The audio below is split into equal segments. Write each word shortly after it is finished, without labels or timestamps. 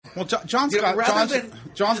Well, John's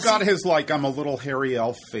got his like I'm a little hairy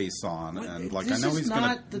elf face on, and like I know he's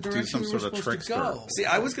going to do some sort of trickster. See,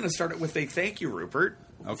 I was going to start it with a thank you, Rupert.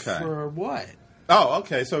 Okay. For what? Oh,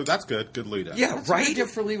 okay. So that's good. Good lead-in. Yeah, That's right. a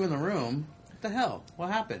gift for leaving the room. What the hell?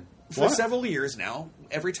 What happened? For several years now,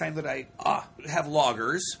 every time that I have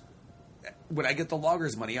loggers, when I get the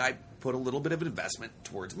loggers money, I put a little bit of an investment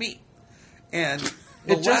towards me. And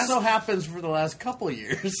It just so happens for the last couple of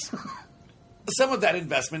years. some of that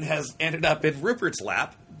investment has ended up in Rupert's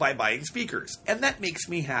lap by buying speakers, and that makes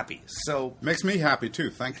me happy. So makes me happy too.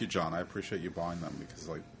 Thank you, John. I appreciate you buying them because,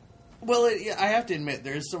 like, well, I have to admit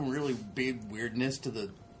there's some really big weirdness to the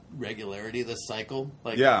regularity of the cycle.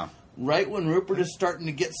 Like, yeah. Right when Rupert is starting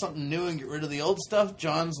to get something new and get rid of the old stuff,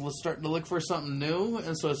 John's starting to look for something new,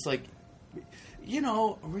 and so it's like, you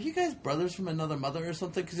know, were you guys brothers from another mother or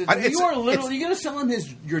something? Because you are little. You got to sell him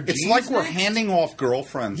your jeans. It's like we're next? handing off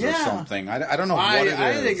girlfriends or something. I don't know what it is.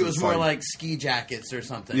 I think it was more like ski jackets or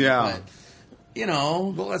something. Yeah. But, you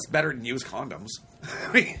know. Well, that's better than used condoms.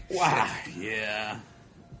 Wow. Yeah.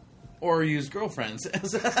 Or used girlfriends.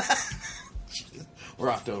 We're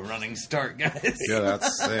off to a running start, guys. Yeah,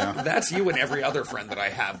 that's you and every other friend that I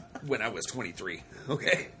have when I was 23.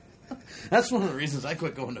 Okay. That's one of the reasons I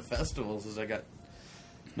quit going to festivals. Is I got.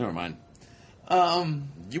 Never mind.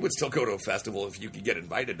 You would still go to a festival if you could get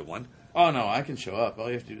invited to one. Oh no, I can show up. All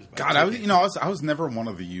you have to do is buy God, I was never one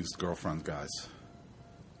of the used girlfriend guys.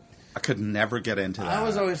 I could never get into that. I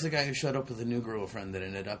was always the guy who showed up with a new girlfriend that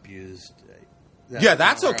ended up used.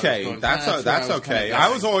 That's okay. That's okay.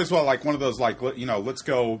 I was always like one of those like let's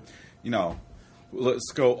go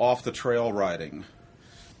off the trail riding.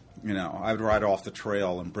 You know, I would ride off the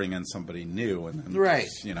trail and bring in somebody new, and then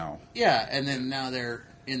Yeah, and then now they're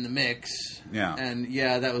in the mix. Yeah, and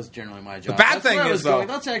that was generally my job. The bad thing is though,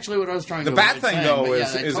 that's actually what I was trying to. The bad thing though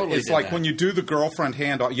is like when you do the girlfriend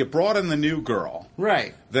handoff, you brought in the new girl,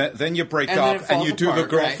 right? Then you break up and you do the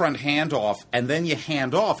girlfriend handoff, and then you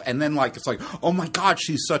hand off, and then like it's like, oh my god,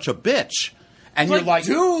 she's such a bitch, and you're like,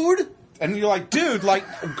 dude. And you're like, dude, like,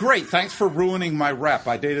 great, thanks for ruining my rep.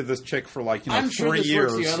 I dated this chick for like, 3 years. I'm sure this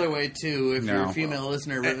works the other way, too, if you're a female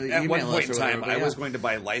listener. At one point in time, I was going to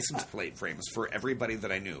buy license plate frames for everybody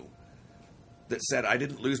that I knew that said, I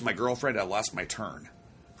didn't lose my girlfriend, I lost my turn.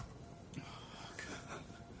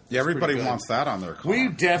 Yeah, everybody wants that on their car. We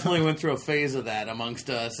definitely went through a phase of that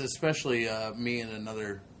amongst us, especially me and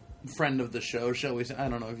another friend of the show, shall we say. I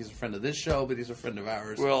don't know if he's a friend of this show, but he's a friend of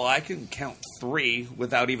ours. Well, I can count 3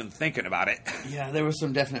 without even thinking about it. Yeah, there was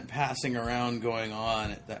some definite passing around going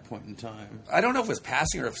on at that point in time. I don't know if it was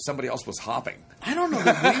passing or if somebody else was hopping. I don't know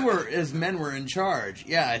that we were, as men, were in charge.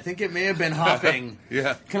 Yeah, I think it may have been hopping.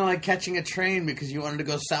 Yeah. Kind of like catching a train because you wanted to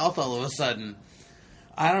go south all of a sudden.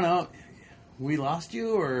 I don't know. We lost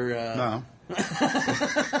you or... No.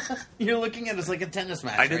 You're looking at us like a tennis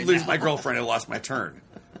match. I didn't lose my girlfriend, I lost my turn.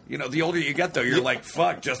 You know, the older you get, though, you're like,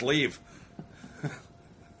 fuck, just leave.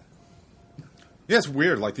 Yeah, it's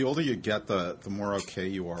weird. Like, the older you get, the more okay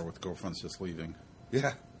you are with girlfriends just leaving.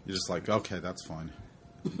 Yeah. You're just like, okay, that's fine.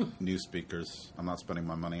 New speakers. I'm not spending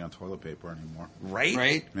my money on toilet paper anymore. Right?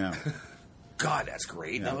 Right? Yeah. God, that's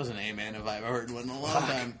great. Yeah. That was an amen if I've heard one in a long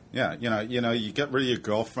time. Yeah, you get rid of your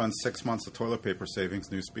girlfriend, 6 months of toilet paper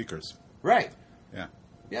savings, new speakers. Right. Yeah.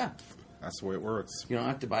 Yeah. That's the way it works. You don't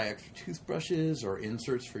have to buy extra toothbrushes or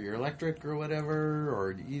inserts for your electric or whatever,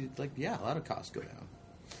 or a lot of costs go down.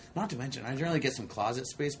 Not to mention, I generally get some closet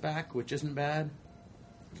space back, which isn't bad.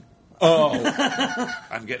 Oh,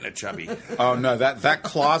 I'm getting a chubby. Oh no, that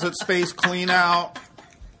closet space clean out.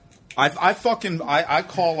 I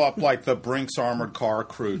call up like the Brinks Armored Car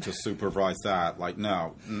crew to supervise that. Like,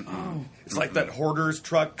 no. It's like that hoarder's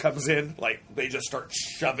truck comes in, like they just start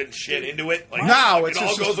shoving shit into it. Like, no, it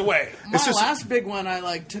all goes away. My last big one,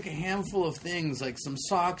 I took a handful of things, like some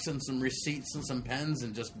socks and some receipts and some pens,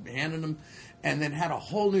 and just handed them, and then had a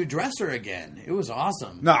whole new dresser again. It was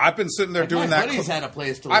awesome. No, I've been sitting there doing that. My buddies had a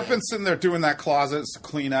place to live. I've been sitting there doing that closet to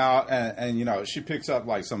clean out, and she picks up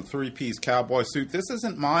like some 3-piece cowboy suit. This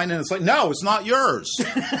isn't mine, and it's like, no, it's not yours.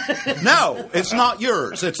 No, it's not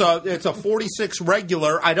yours. It's a 46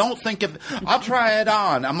 regular. I don't think I'll try it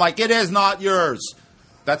on. I'm like, it is not yours.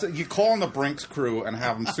 That's it. You call on the Brinks crew and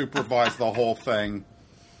have them supervise the whole thing.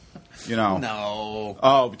 No.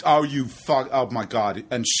 Oh, you fuck. Oh my God.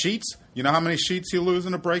 And sheets. You know how many sheets you lose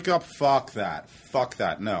in a breakup? Fuck that. Fuck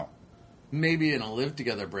that. No. Maybe in a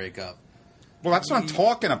live-together breakup. Well, that's what I'm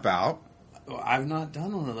talking about. I've not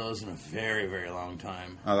done one of those in a very, very long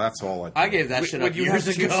time. Oh, that's all I gave that shit up years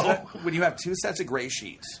ago. When you have 2 sets of gray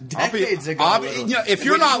sheets. Decades ago. If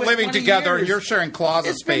you're not living together and you're sharing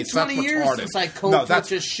closet space, that's retarded. It's been 20 years since I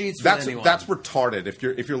co-purchased sheets with anyone. That's retarded.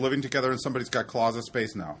 If you're living together and somebody's got closet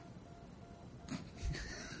space, no.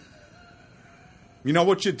 You know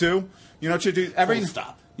what you do? You know what you do? Full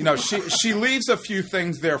stop. You know, she leaves a few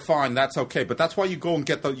things there, fine, that's okay. But that's why you go and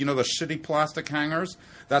get the shitty plastic hangers?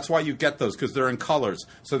 That's why you get those, because they're in colors.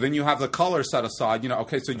 So then you have the color set aside.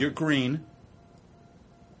 Okay, so you're green.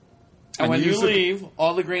 And when you leave,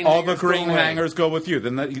 all the green hangers go with you.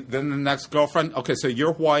 Then the next girlfriend, okay, so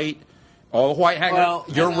you're white. All the white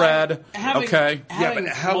hangers, you're red. Okay. But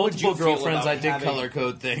how would you girlfriends? I did color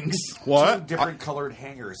code things. What? 2 different colored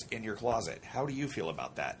hangers in your closet. How do you feel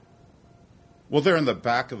about that? Well, they're in the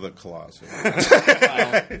back of the closet.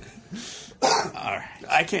 All right.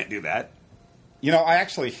 I can't do that. I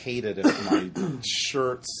actually hate it if my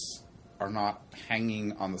shirts are not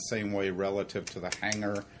hanging on the same way relative to the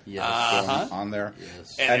hanger on there.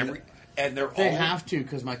 Yes. And they have to,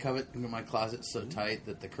 because my closet's so tight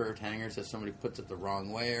that the curved hangers, if somebody puts it the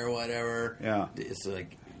wrong way or whatever, it's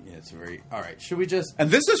like, it's very... All right, should we just... And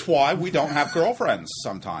this is why we don't have girlfriends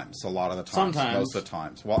sometimes, a lot of the times. Most of the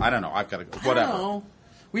times. Well, I don't know. I've got to... Whatever. I don't know.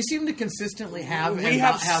 We seem to consistently have... We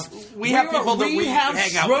have people that we hang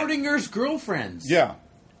out with. Schrodinger's girlfriends. Yeah.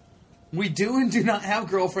 We do and do not have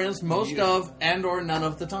girlfriends most of and or none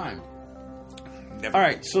of the time. Never. All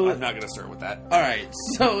right, so... I'm not going to start with that. All right,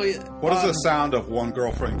 so... What is the sound of one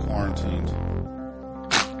girlfriend quarantined?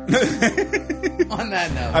 On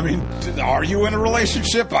that note... I mean, are you in a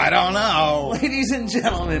relationship? I don't know. Ladies and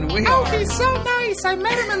gentlemen, we are... Oh, he's so nice. I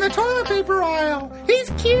met him in the toilet paper aisle. He's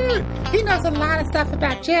cute. He knows a lot of stuff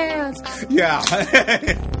about jazz. Yeah.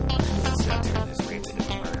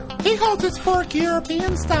 He holds his fork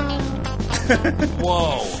European style.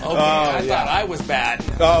 Whoa. Okay, I thought I was bad.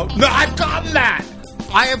 Oh, no, I've gotten that.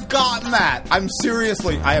 I have gotten that. I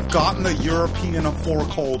have gotten the European fork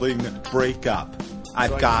holding breakup.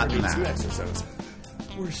 I've gotten that. 2 episodes.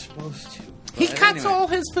 We're supposed to. He cuts all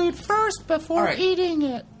his food first before eating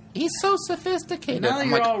it. He's so sophisticated. Now that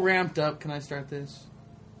you're all ramped up, can I start this?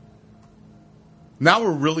 Now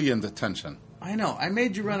we're really in detention. I know. I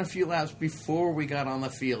made you run a few laps before we got on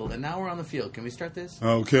the field, and now we're on the field. Can we start this?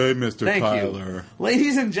 Okay, Mr. Thank Tyler. You.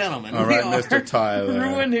 Ladies and gentlemen, all right, Mr. Tyler.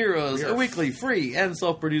 Ruined Heroes, a weekly, free, and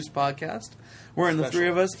self-produced podcast wherein the three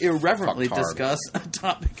of us irreverently discuss a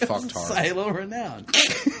topic of societal renown.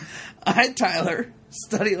 I, Tyler,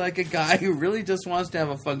 study like a guy who really just wants to have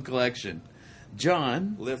a fun collection.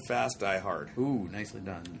 John. Live fast, die hard. Ooh, nicely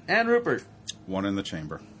done. And Rupert. One in the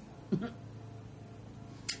chamber.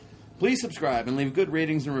 Please subscribe and leave good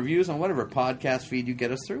ratings and reviews on whatever podcast feed you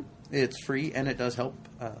get us through. It's free, and it does help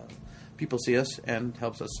people see us and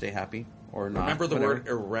helps us stay happy or not. Remember the word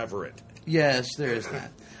irreverent. Yes, there is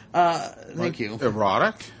that. Thank you.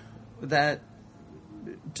 Erotic? That,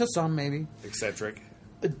 to some, maybe. Eccentric?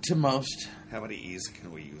 To most. How many E's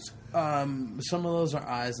can we use? Some of those are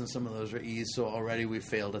I's and some of those are E's, so already we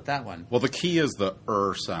failed at that one. Well, the key is the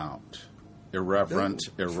sound. Irreverent,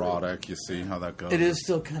 erotic. You see how that goes? It is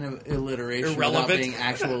still kind of alliteration without being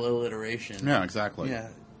actual alliteration. Yeah, exactly. Yeah.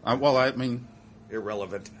 Well, I mean...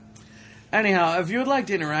 Irrelevant. Anyhow, if you would like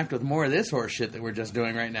to interact with more of this horse shit that we're just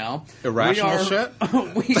doing right now... Irrational shit?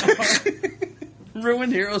 We are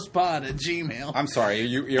ruinedheroespod@gmail. I'm sorry, are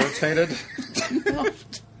you irritated?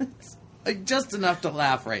 Just enough to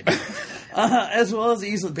laugh right now. As well as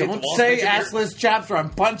easily... Don't say assless chaps or I'm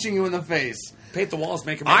punching you in the face. Paint the walls,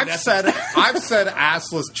 make them. I've said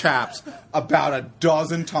assless chaps about a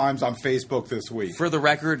dozen times on Facebook this week. For the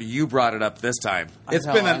record, you brought it up this time. It's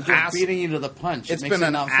been an beating you to the punch. It's been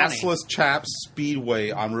an assless chaps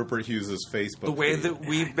speedway on Rupert Hughes' Facebook. The way that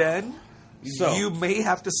we've been, so you may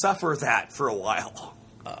have to suffer that for a while.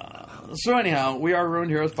 So anyhow, we are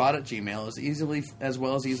ruinedheroespod@gmail, as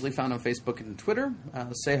well as easily found on Facebook and Twitter.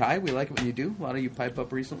 Say hi. We like it when you do. A lot of you pipe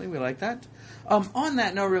up recently. We like that. On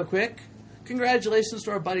that note, real quick. Congratulations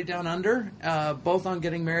to our buddy down under, both on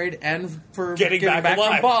getting married and for getting back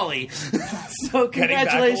from Bali. So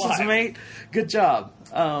congratulations, mate. Good job.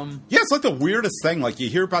 Yeah, it's like the weirdest thing. Like, you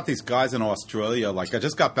hear about these guys in Australia. Like, I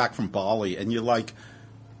just got back from Bali, and you're like,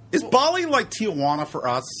 is Bali like Tijuana for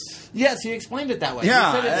us? Yes, he explained it that way.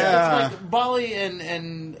 Yeah, he said it's like Bali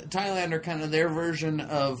and Thailand are kind of their version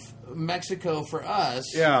of Mexico for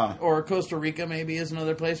us. Yeah. Or Costa Rica maybe is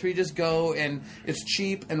another place where you just go and it's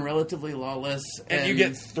cheap and relatively lawless. And you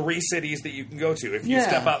get 3 cities that you can go to. If you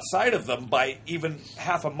step outside of them by even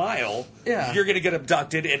half a mile, you're going to get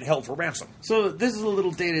abducted and held for ransom. So this is a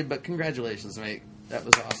little dated, but congratulations, mate. That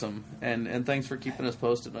was awesome. And thanks for keeping us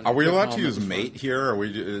posted on Are we your allowed to moments use for- mate here? Are we?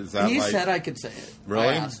 Is that He like, said I could say it. really?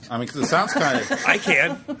 I asked. I mean, because it sounds kind of. I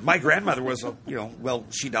can. My grandmother was, well,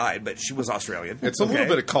 she died, but she was Australian. It's a little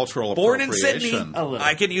bit of cultural Born in appropriation. Sydney, A little.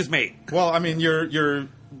 I can use mate. Well, I mean, you're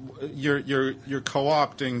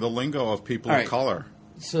co-opting the lingo of people All of right. color.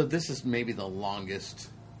 So this is maybe the longest.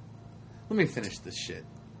 Let me finish this shit.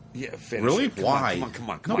 Yeah, finish Really? it. Come Why? Come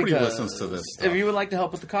on. Nobody Because listens to this stuff. If you would like to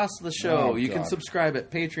help with the cost of the show, Oh, you can God. subscribe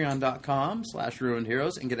at patreon.com/ruined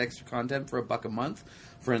heroes and get extra content for $1 a month.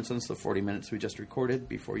 For instance, the 40 minutes we just recorded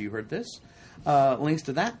before you heard this. Links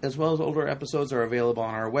to that, as well as older episodes, are available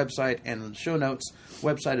on our website and in the show notes.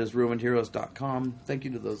 Website is ruinedheroes.com. Thank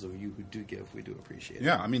you to those of you who do give. We do appreciate it.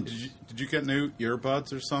 Yeah, I mean, did you get new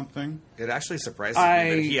earbuds or something? It actually surprises me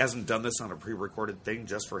that he hasn't done this on a pre-recorded thing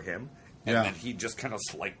just for him. And Yeah. then he just kind of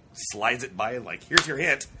slides it by like, here's your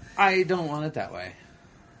hint. I don't want it that way.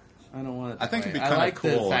 I don't want it that I think way. it'd be I kinda like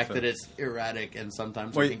cool the fact if that it- it's erratic and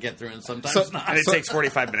sometimes Wait, we can get through and sometimes so- not. And it takes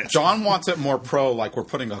 45 minutes. John wants it more pro, like we're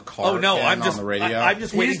putting a card Oh, no, I'm on just, the radio. I'm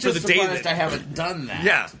just waiting He's for just the day surprised that... I haven't done that.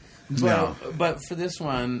 Yeah. But for this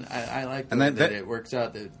one, I like the And way then- that it works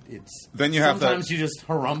out. That it's Then you have the- sometimes you just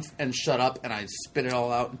harumph and shut up, and I spit it all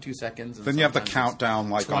out in 2 seconds. And Then you have the sometimes countdown,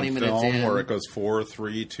 like 20 on minutes film, in. where it goes 4,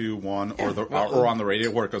 3, 2, 1, Yeah, or on the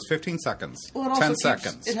radio where it goes 15 seconds, Well, it also 10 keeps-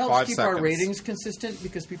 seconds, It helps 5 keep seconds. our ratings consistent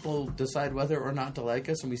because people decide whether or not to like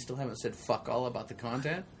us, and we still haven't said fuck all about the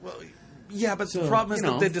content. Well, yeah, but So, the problem is you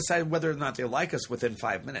know. that they decide whether or not they like us within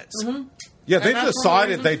 5 minutes. Yeah, And they've that's one of the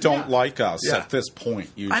decided they reasons- don't yeah. like us Yeah. at this point.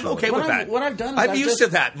 Usually, I'm okay What with I've- that. what I've done is I'm I've used just- to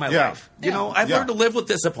that in my Yeah. life. You Yeah. know, I've Yeah. learned to live with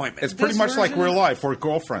disappointment. It's pretty This much like version- real life. We're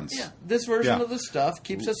girlfriends. Yeah, this version Yeah. of the stuff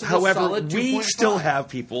keeps us at a However, solid 2.5. we still have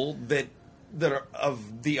people that are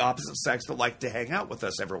of the opposite sex that like to hang out with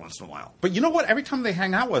us every once in a while. But you know what? Every time they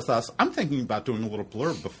hang out with us, I'm thinking about doing a little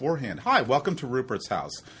blurb beforehand. Hi, welcome to Rupert's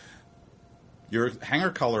house. Your hanger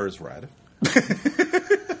color is red.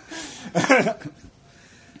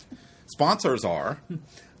 Sponsors are.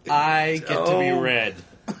 I get to be Oh. red.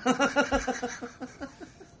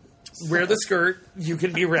 Wear the skirt, you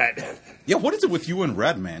can be red. Yeah, what is it with you and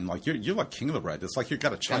red, man? Like you're like king of the red. It's like you've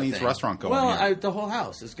got a Chinese Thing. restaurant going Well, here. the whole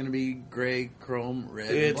house is going to be gray, chrome, red,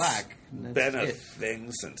 and It's black. And been that's a it.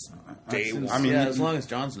 thing since day Since- one. I mean, yeah, as long as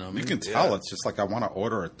John's known me. you can tell it's just like I want to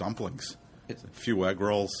order dumplings, a few egg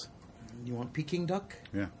rolls. You want Peking duck?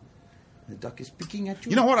 Yeah. The duck is peeking at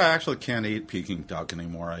you. You know what? I actually can't eat Peking duck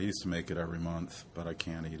anymore. I used to make it every month, but I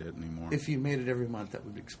can't eat it anymore. If you made it every month, that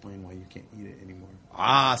would explain why you can't eat it anymore.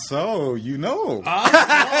 So you know. All right.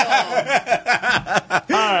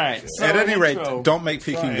 So At any rate, intro. don't make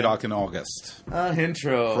Peking Sorry. duck in August.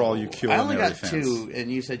 Intro. For all you I only culinary got fans. 2, and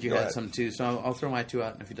you said you Go had ahead. some too, so I'll throw my 2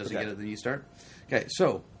 out, and if he doesn't Okay. get it, then you start. Okay,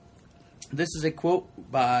 so this is a quote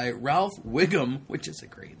by Ralph Wiggum, which is a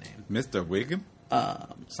great name. Mr. Wiggum?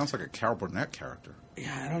 Sounds like a Carol Burnett character.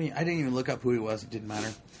 Yeah, I didn't even look up who he was. It didn't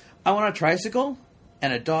matter. I want a tricycle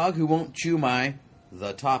and a dog who won't chew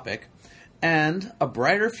the topic, and a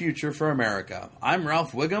brighter future for America. I'm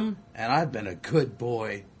Ralph Wiggum, and I've been a good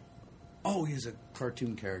boy. Oh, he's a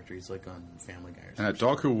cartoon character. He's like on Family Guy or And something. a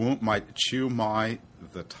dog who won't might chew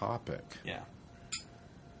the topic. Yeah.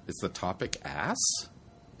 Is the topic ass?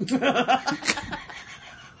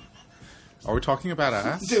 Are we talking about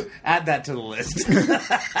ass? Dude, add that to the list. Let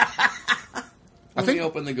think me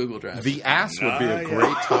open the Google Drive. The ass would be a yeah.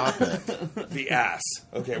 great topic. The ass.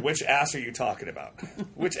 Okay, which ass are you talking about?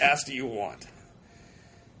 Which ass do you want?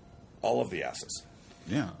 All of the asses.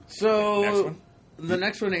 Yeah. So Next one? the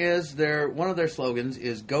next one is one of their slogans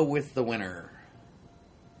is "Go with the winner."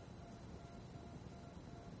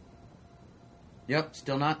 Yep,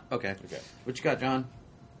 still not? Okay. Okay. What you got, John?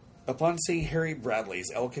 Upon seeing Harry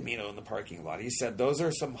Bradley's El Camino in the parking lot, he said, "Those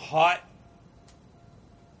are some hot."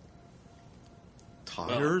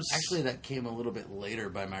 Tires? Actually, that came a little bit later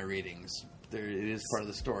by my readings. It is part of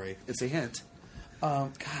the story. It's a hint.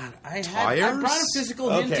 God, I Tires? brought a physical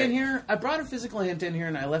hint Okay. in here. I brought a physical hint in here,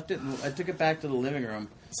 and I left it. I took it back to the living room.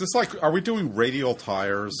 Is this like, are we doing radial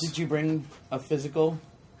tires? Did you bring a physical?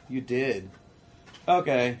 You did.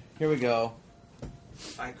 Okay, here we go.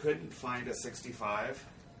 I couldn't find a 65,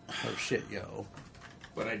 Oh shit, yo.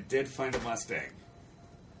 but I did find a Mustang.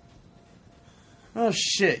 Oh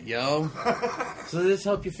shit, yo. So did this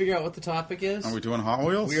help you figure out what the topic is? Are we doing Hot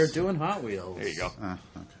Wheels? We are doing Hot Wheels. There you go.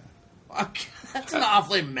 Okay, that's an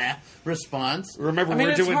awfully meh response. Remember, I mean,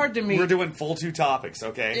 we're it's doing hard to meet. we're doing full 2 topics,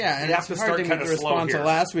 okay? Yeah, and you it's have to hard start to meet kind the of slow response here. to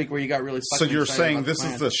last week where you got really So fucking you're excited saying about this the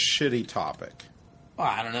is plan. the shitty topic. Oh,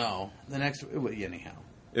 I don't know. The next... anyhow.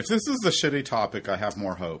 If this is the shitty topic, I have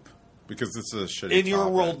more hope. Because this is a shitty In your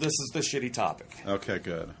topic. world, this is the shitty topic. Okay,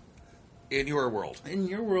 good. In your world. In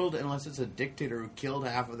your world, unless it's a dictator who killed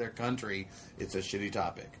half of their country, it's a shitty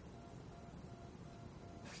topic.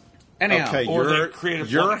 Anyhow, Okay, or they your create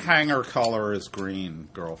a hanger color is green,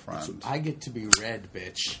 girlfriend. I get to be red,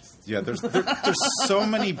 bitch. Yeah, there's so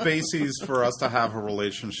many bases for us to have a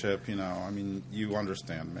relationship. You know, I mean, you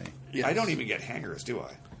understand me. Yes. I don't even get hangers, do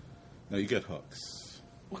I? No, you get hooks.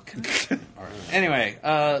 What kind of... All right. Anyway,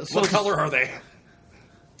 what color are they?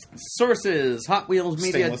 Sources: Hot Wheels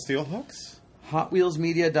Media. Stainless steel hooks.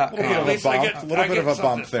 HotWheelsMedia.com. A little bit of a I get bump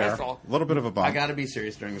something there. special. A little bit of a bump. I got to be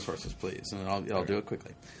serious during the sources, please, and I'll do it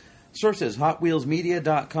quickly. Sources: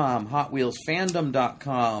 HotWheelsMedia.com,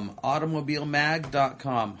 HotWheelsFandom.com,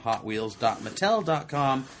 AutomobileMag.com,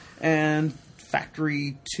 HotWheels.Mattel.com, and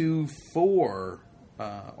Factory24,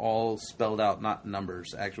 all spelled out, not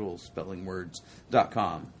numbers, actual spelling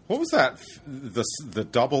words.com. What was that? The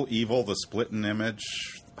double evil, the split in image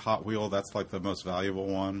Hot Wheel. That's like the most valuable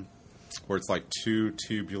one, where it's like two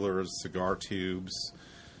tubular cigar tubes.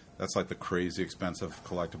 That's like the crazy expensive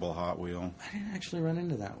collectible Hot Wheel. I didn't actually run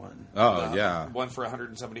into that one. Oh yeah, One for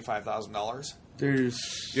 $175,000.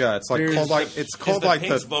 it's called like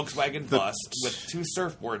Pink's the Volkswagen bus with two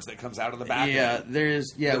surfboards that comes out of the back. we They're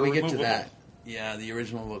get to removable. that. Yeah, the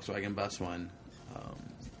original Volkswagen bus one.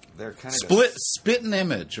 They're kind of split in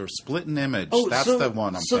image or split in image. That's the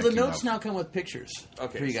one I'm so thinking the notes of. now come with pictures.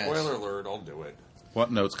 Okay, for you guys. spoiler alert, I'll do it.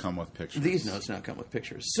 What notes come with pictures? These notes now come with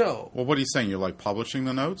pictures. So, Well, what are you saying? You're like publishing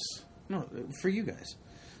the notes? no, for you guys.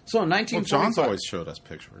 So, Well, 1945. John's always showed us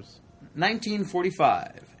pictures.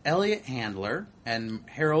 1945, Elliot Handler and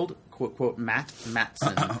Harold, quote, quote, Matt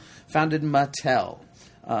Matson founded Mattel,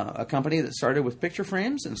 a company that started with picture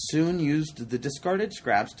frames and soon used the discarded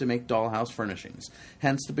scraps to make dollhouse furnishings,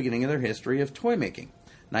 hence the beginning of their history of toy making.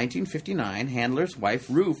 1959, Handler's wife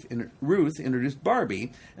Ruth introduced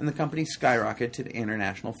Barbie, and the company skyrocketed to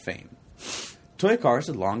international fame. Toy cars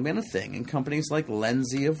had long been a thing, and companies like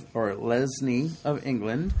Lesney of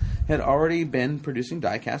England had already been producing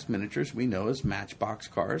die-cast miniatures we know as Matchbox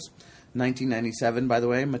cars. 1997, by the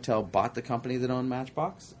way, Mattel bought the company that owned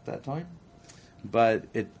Matchbox at that time, but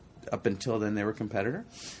up until then they were a competitor.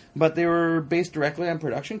 But they were based directly on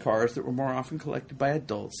production cars that were more often collected by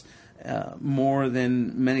adults, more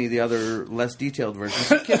than many of the other less detailed versions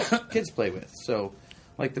that kids play with. So,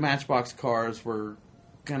 like the Matchbox cars were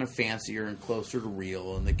kind of fancier and closer to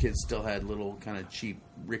real, and the kids still had little kind of cheap,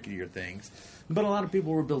 ricketier things. But a lot of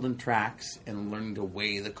people were building tracks and learning to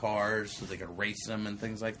weigh the cars so they could race them and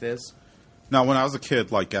things like this. Now, when I was a kid,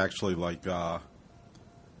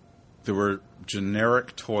 there were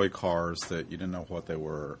generic toy cars that you didn't know what they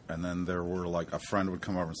were, and then there were like a friend would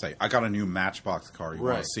come over and say, "I got a new Matchbox car. You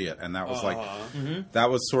want Right. to see it?" And that was that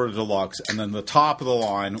was sort of deluxe. And then the top of the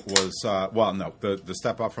line was the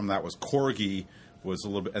step up from that was Corgi. Was a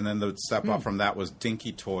little bit, and then the step up from that was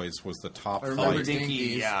Dinky Toys was the top I remember flight. Dinky,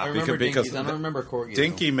 Dinkies. yeah. I remember Because Dinkies. I don't remember Corgis.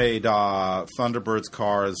 Dinky made Thunderbirds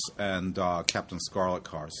cars and Captain Scarlet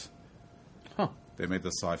cars. Huh. They made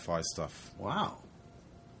the sci-fi stuff. Wow.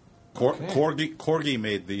 Okay. Corgi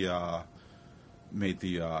made the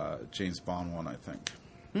James Bond one, I think.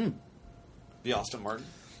 The Aston Martin.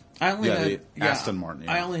 I only Yeah, had the Aston Martin,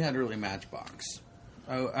 yeah. I only had early Matchbox.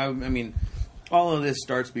 I mean, all of this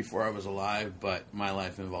starts before I was alive, but my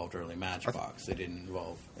life involved early Matchbox. They didn't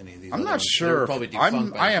involve any of these. I'm other not ones. They were sure. probably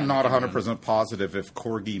defunct by I the am time not they came 100% positive if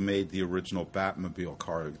Corgi made the original Batmobile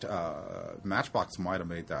car. Matchbox might have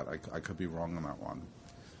made that. I could be wrong on that one.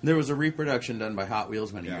 There was a reproduction done by Hot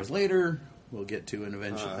Wheels many years later. We'll get to it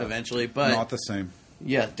eventually, but Not the same.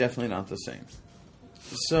 yeah, definitely not the same.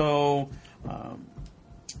 So,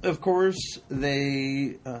 of course,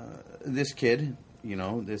 this kid,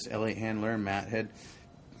 this Elliot Handler and Matt had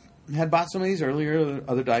bought some of these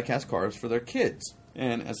other die-cast cars for their kids.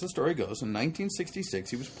 And as the story goes, in 1966,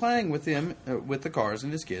 he was playing with the cars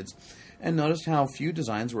and his kids, and noticed how few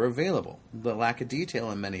designs were available. The lack of detail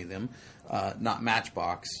in many of them, not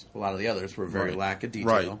Matchbox, a lot of the others were very lack of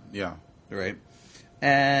detail. Right, yeah. Right.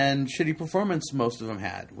 And shitty performance most of them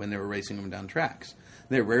had when they were racing them down tracks.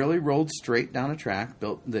 They rarely rolled straight down a track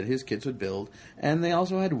that his kids would build, and they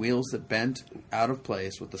also had wheels that bent out of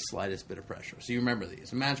place with the slightest bit of pressure. So you remember these.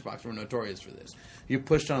 The Matchbox were notorious for this. You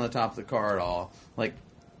pushed on the top of the car at all, like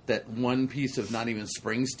that one piece of not even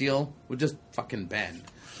spring steel would just fucking bend.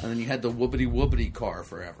 And then you had the whoopity car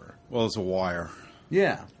forever. Well, it's a wire.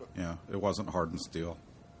 Yeah. Yeah, it wasn't hardened steel.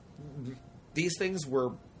 These things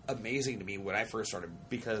were amazing to me when I first started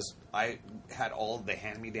because I had all of the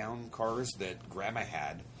hand-me-down cars that Grandma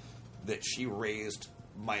had that she raised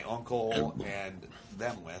my uncle and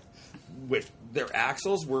them with, which their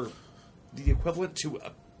axles were the equivalent to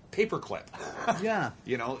paperclip. Yeah.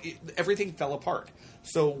 You know, everything fell apart.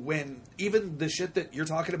 So when even the shit that you're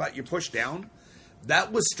talking about, you push down,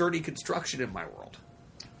 that was sturdy construction in my world.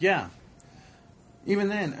 Yeah. Even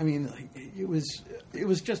then, I mean, like, it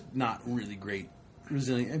was just not really great.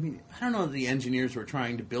 Resilient. I mean, I don't know if the engineers were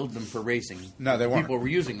trying to build them for racing. No, they weren't. People were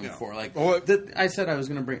using them for like. I said I was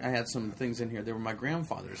going to bring. I had some things in here. They were my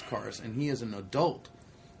grandfather's cars, and he, as an adult,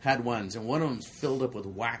 had ones, and one of them's filled up with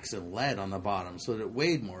wax and lead on the bottom, so that it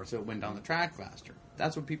weighed more, so it went down the track faster.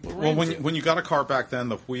 That's what people were. Well, into. when you got a car back then,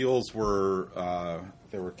 the wheels were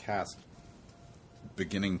they were cast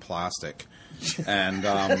beginning plastic, and.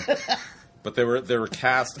 But they were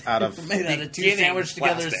cast out of made out of two sandwiched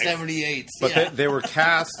together 78s. But they were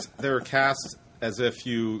cast as if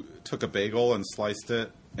you took a bagel and sliced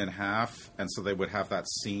it in half, and so they would have that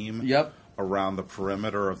seam around the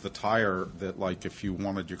perimeter of the tire that, like, if you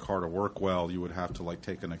wanted your car to work well, you would have to like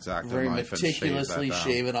take an X-Acto knife and meticulously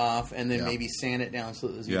shave it off, and then maybe sand it down so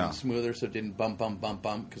it was even smoother, so it didn't bump.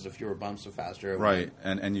 Because if fewer bumps, the faster it went.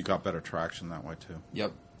 And you got better traction that way too.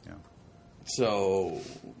 Yep. Yeah. So,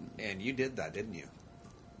 and you did that, didn't you?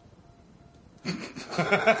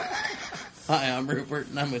 Hi, I'm Rupert,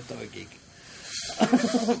 and I'm a toy geek.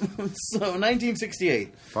 So,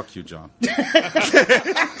 1968. Fuck you, John.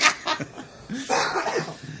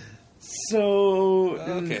 So,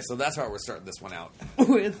 okay, so that's how we're starting this one out.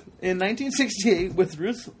 In 1968, with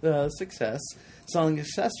Ruth's success selling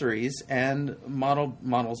accessories and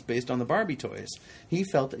models based on the Barbie toys, he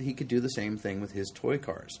felt that he could do the same thing with his toy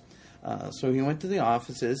cars. So he went to the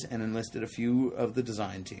offices and enlisted a few of the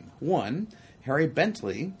design team. One, Harry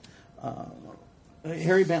Bentley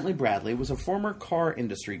Bradley was a former car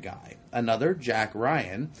industry guy. Another, Jack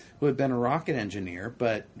Ryan, who had been a rocket engineer,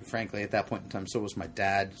 but frankly, at that point in time, so was my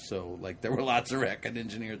dad. So, like, there were lots of rocket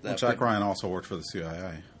engineers at that point. Jack Ryan also worked for the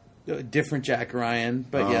CIA. Different Jack Ryan,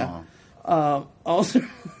 but yeah. Also,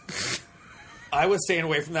 I was staying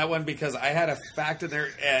away from that one because I had a fact in there,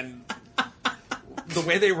 and the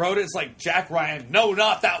way they wrote it, it's like Jack Ryan. No,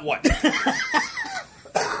 not that one.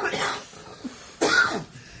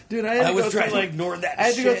 Dude, I was trying to ignore that. I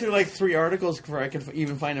had to go through like 3 articles before I could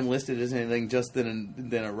even find him listed as anything just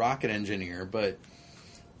than a rocket engineer. But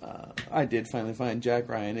I did finally find Jack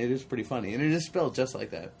Ryan. It is pretty funny, and it is spelled just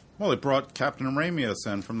like that. Well, they brought Captain Ramius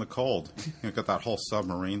in from the cold. You got that whole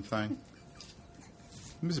submarine thing.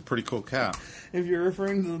 He was a pretty cool cat. If you're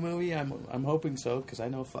referring to the movie, I'm hoping so, because I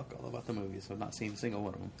know fuck all about the movie, so I've not seen a single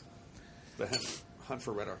one of them. The Hunt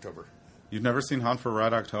for Red October. You've never seen Hunt for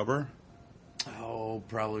Red October? Oh,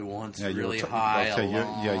 probably once. Yeah, really high. Okay, you're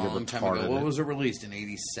retarded. Time ago. What was it released in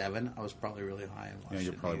 '87? I was probably really high and watched it. Yeah,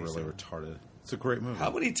 you're probably really retarded. It's a great movie.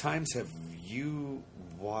 How many times have you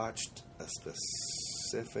watched a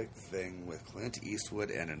specific thing with Clint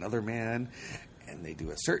Eastwood and another man, and they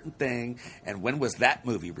do a certain thing, and when was that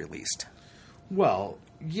movie released? Well,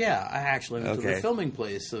 yeah, I actually went to the filming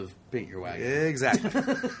place of Paint Your Wagon. Exactly.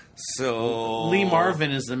 So Lee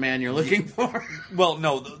Marvin is the man you're looking for. Well,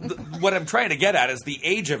 no, what I'm trying to get at is the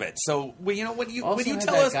age of it. So, well, you know, when you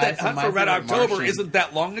tell us that Hunt for Red October isn't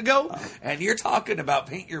that long ago, and you're talking about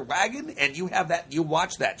Paint Your Wagon, and you have that, you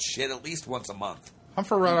watch that shit at least once a month. Hunt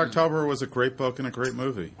for Red October was a great book and a great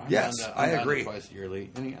movie. Yes, I agree. Twice yearly.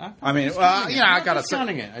 I gotta say,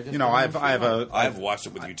 I've watched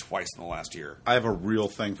it with you twice in the last year. I have a real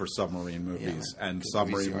thing for submarine movies and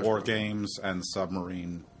submarine war games and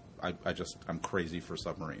submarine. I'm crazy for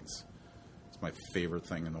submarines. It's my favorite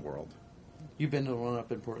thing in the world. You've been to one up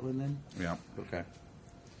in Portland, then? Yeah. Okay.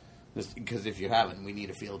 Because if you haven't, we need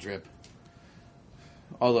a field trip.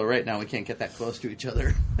 Although right now we can't get that close to each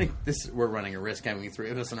other. We're running a risk having 3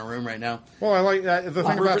 of us in a room right now. Well, I like the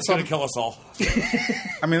thing about going to kill us all.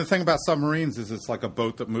 I mean, the thing about submarines is it's like a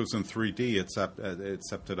boat that moves in 3D, except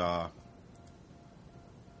it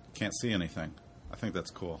can't see anything. I think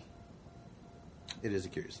that's cool. It is a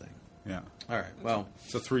curious thing. Yeah. All right. Well,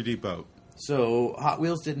 it's a 3D boat. So Hot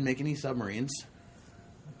Wheels didn't make any submarines.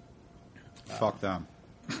 Fuck them.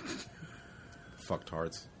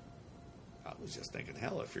 Fucktards. I was just thinking,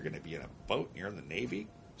 hell, if you're going to be in a boat and you're in the Navy,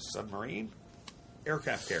 submarine,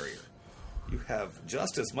 aircraft carrier, you have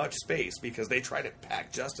just as much space because they try to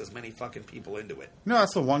pack just as many fucking people into it. No,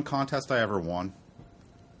 that's the one contest I ever won.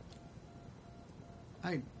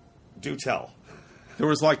 I do tell. There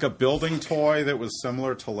was like a building toy that was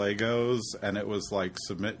similar to Legos, and it was like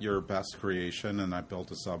submit your best creation, and I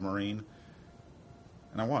built a submarine,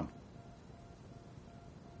 and I won.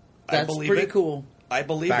 That's pretty cool. I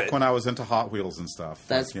believe back it. when I was into Hot Wheels and stuff.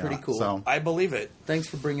 That's pretty cool. So I believe it. Thanks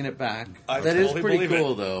for bringing it back. I That is totally pretty believe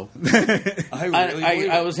cool, it. though. I really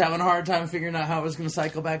believe I it. was having a hard time figuring out how I was going to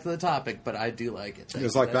cycle back to the topic, but I do like it. it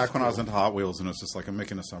was like back when I was into Hot Wheels, and it was just like I'm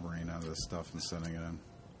making a submarine out of this stuff and sending it in.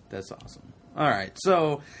 That's awesome. All right.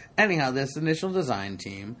 So, anyhow, this initial design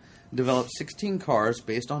team developed 16 cars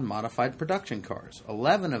based on modified production cars.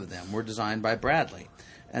 11 of them were designed by Bradley,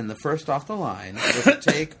 and the first off the line was a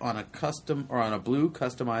take on a blue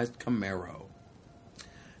customized Camaro.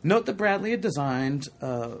 Note that Bradley had designed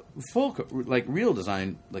real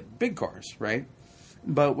design, like big cars, right?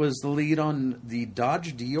 But was the lead on the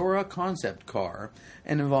Dodge Diora concept car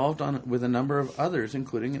and involved with a number of others,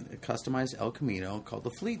 including a customized El Camino called the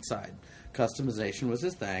Fleet Side. Customization was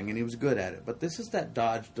his thing, and he was good at it. But this is that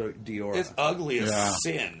Dodge Diora. It's ugly as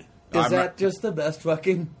sin. Is that just the best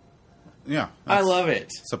fucking... Yeah. I love it.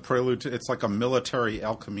 It's a prelude to... It's like a military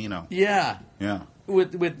El Camino. Yeah. Yeah.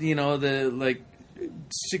 With the, like,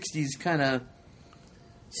 60s kind of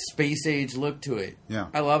space age look to it. Yeah.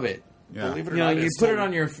 I love it. Yeah. Believe it or You know, not, you it's put it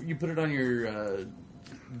still- on your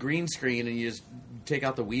green screen and you just take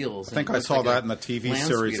out the wheels. I think I saw that in the TV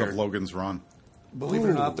series of Logan's Run. Believe it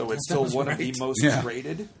or not, though, it's still one of the right. most Yeah.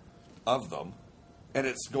 rated of them, and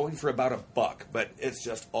it's going for about $1. But it's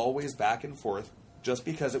just always back and forth, just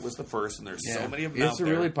because it was the first, and there's so many of them out It's a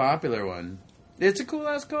there. really popular one. It's a cool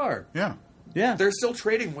ass car. Yeah. Yeah. They're still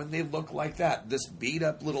trading when they look like that. This beat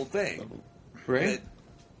up little thing, Right? It-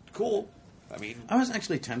 cool. I mean, I was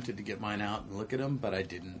actually tempted to get mine out and look at them, but I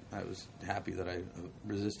didn't. I was happy that I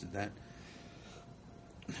resisted that.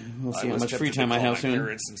 We'll see I how was much tempted free to time I call have my soon.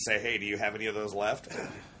 parents and say, "Hey, do you have any of those left?"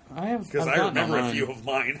 I've Because I gotten all remember a mine. few of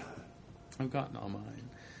mine. I've gotten all mine.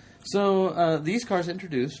 So these cars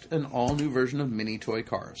introduced an all-new version of mini toy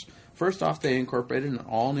cars. First off, they incorporated an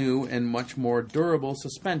all-new and much more durable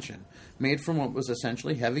suspension, made from what was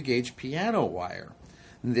essentially heavy-gauge piano wire.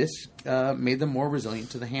 This made them more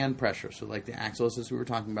resilient to the hand pressure. So like the axles, as we were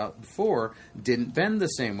talking about before, didn't bend the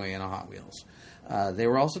same way in a Hot Wheels. They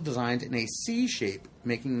were also designed in a C shape,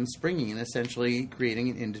 making them springy and essentially creating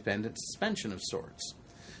an independent suspension of sorts.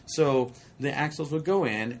 So the axles would go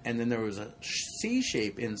in, and then there was a C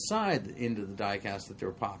shape inside into the diecast that they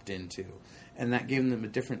were popped into. And that gave them a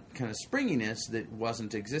different kind of springiness that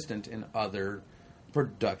wasn't existent in other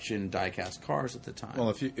production diecast cars at the time. Well,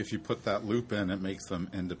 if you put that loop in, it makes them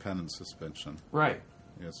independent suspension. Right.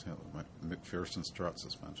 Yes, McPherson strut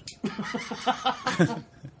suspension.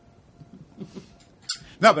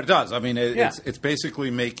 No, but it does. I mean, it's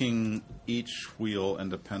basically making each wheel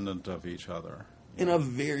independent of each other. In a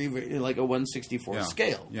very, very, like a 1/64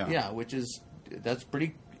 scale. Yeah. That's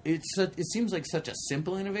pretty, it seems like such a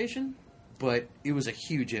simple innovation, but it was a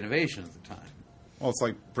huge innovation at the time. Well, it's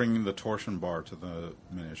like bringing the torsion bar to the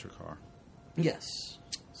miniature car. Yes.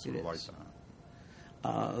 Sort of like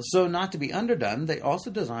that. So not to be underdone, they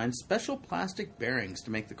also designed special plastic bearings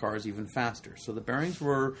to make the cars even faster. So the bearings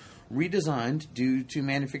were redesigned due to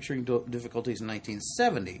manufacturing difficulties in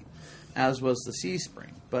 1970, as was the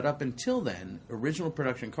C-spring. But up until then, original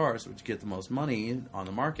production cars, which get the most money on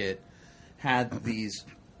the market, had these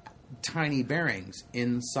tiny bearings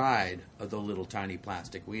inside of the little tiny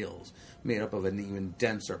plastic wheels made up of an even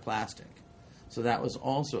denser plastic. So that was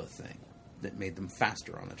also a thing that made them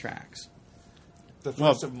faster on the tracks. The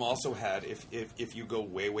first of them also had, if you go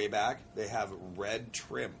way, way back, they have red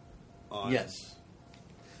trim on. Yes.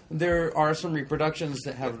 There are some reproductions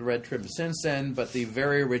that have red trim since then, but the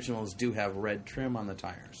very originals do have red trim on the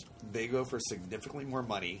tires. They go for significantly more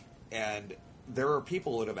money, and there are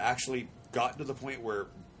people that have actually gotten to the point where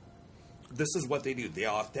this is what they do. They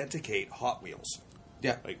authenticate Hot Wheels.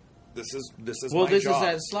 Yeah. Like, this is Well, my this job. is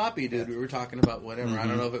that sloppy dude we were talking about, whatever. I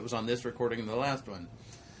don't know if it was on this recording or the last one.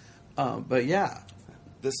 But yeah.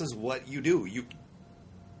 This is what you do.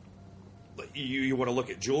 You want to look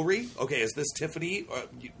at jewelry? Okay, is this Tiffany?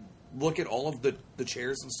 Look at all of the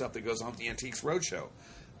chairs and stuff that goes on at the Antiques Roadshow.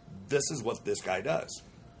 This is what this guy does.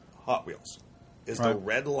 Hot Wheels. Is the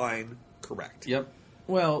red line correct? Yep.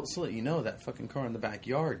 Well, so let you know, that fucking car in the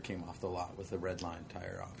backyard came off the lot with a red line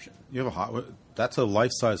tire option. You have a Hot Wheel? That's a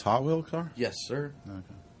life-size Hot Wheel car? Yes, sir.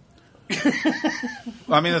 Okay.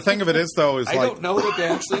 I mean, the thing of it is, though, is I don't know that they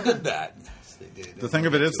actually did that. The thing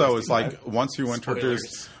of it is, though, is like once you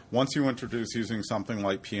introduce using something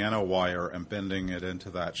like piano wire and bending it into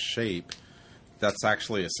that shape, that's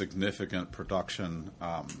actually a significant production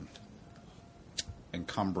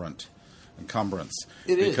encumbrant encumbrance.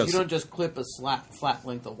 It is. You don't just clip a flat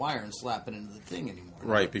length of wire and slap it into the thing anymore.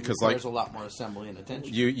 Right, because there's a lot more assembly and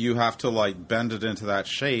attention. You have to like bend it into that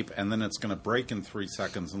shape, and then it's going to break in 3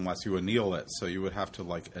 seconds unless you anneal it. So you would have to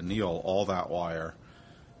like anneal all that wire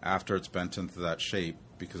after it's bent into that shape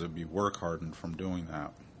because it would be work hardened from doing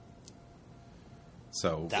that.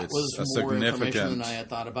 So that it's was a more significant information than I had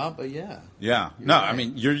thought about, but yeah. Yeah. No, right. I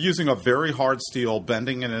mean, you're using a very hard steel,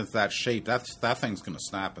 bending it into that shape. That thing's going to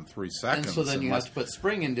snap in 3 seconds. And so then you have to put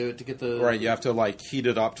spring into it to get the... Right, you have to like heat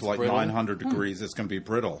it up to like brittle? 900 degrees. It's going to be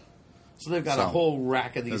brittle. So they've got a whole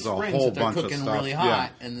rack of these springs that they're cooking really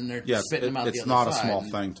hot, and then they're spitting them out the other side. It's not a small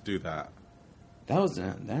thing to do that. That was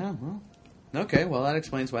well. Okay, well, that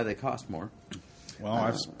explains why they cost more. Well,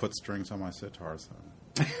 I've put strings on my sitar, so...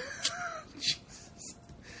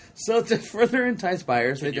 So to further entice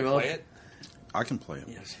buyers, they developed... Play it? I can play it.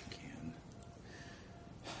 Yes, I can.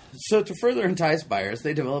 So to further entice buyers,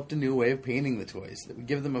 they developed a new way of painting the toys that would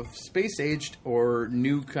give them a space-aged or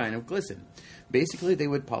new kind of glisten. Basically, they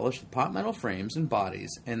would polish the pot metal frames and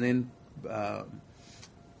bodies, and then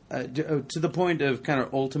to the point of kind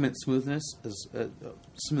of ultimate smoothness,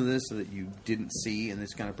 smoothness so that you didn't see in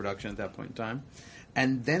this kind of production at that point in time.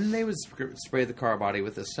 And then they would spray the car body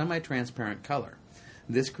with a semi-transparent color.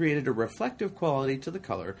 This created a reflective quality to the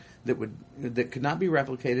color that could not be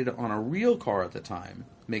replicated on a real car at the time,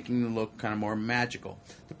 making them look kind of more magical.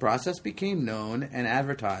 The process became known and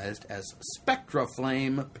advertised as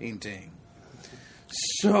Spectraflame painting.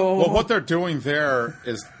 So, well, what they're doing there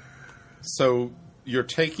is, so you're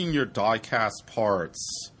taking your die-cast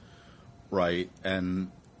parts, right,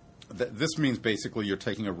 and this means basically you're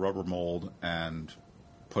taking a rubber mold and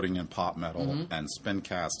putting in pot metal and spin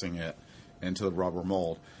casting it into the rubber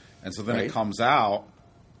mold. And so then it comes out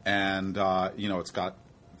and, it's got,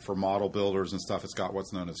 for model builders and stuff, it's got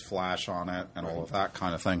what's known as flash on it and all of that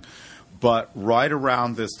kind of thing. But right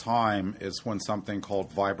around this time is when something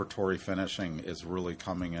called vibratory finishing is really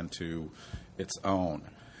coming into its own.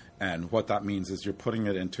 And what that means is you're putting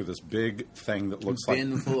it into this big thing that looks like...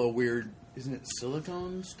 bin full of weird, isn't it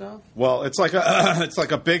silicone stuff? Well, it's like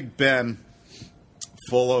a big bin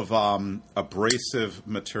full of abrasive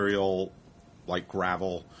material, like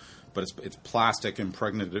gravel, but it's plastic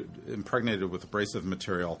impregnated with abrasive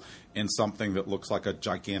material in something that looks like a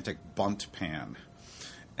gigantic bunt pan.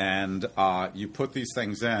 And you put these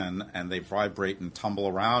things in, and they vibrate and tumble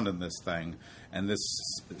around in this thing, and this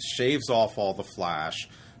shaves off all the flash,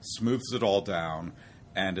 smooths it all down,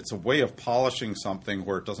 and it's a way of polishing something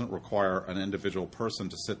where it doesn't require an individual person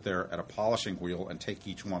to sit there at a polishing wheel and take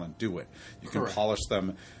each one and do it. You can polish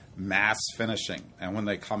them mass finishing, and when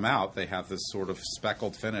they come out, they have this sort of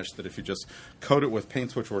speckled finish that if you just coat it with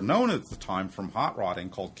paints which were known at the time from hot rodding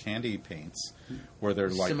called candy paints, where they're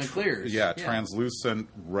like semi-clears, translucent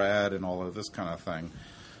red and all of this kind of thing.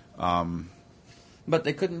 But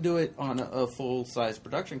they couldn't do it on a full-size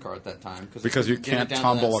production car at that time because you can't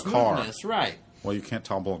tumble a car. Right. Well, you can't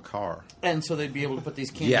tumble a car. And so they'd be able to put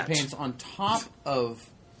these candy paints on top of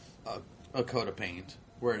a coat of paint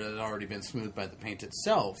where it had already been smoothed by the paint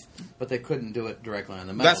itself, but they couldn't do it directly on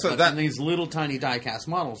the metal. But in these little tiny die-cast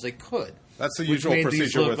models, they could. That's the usual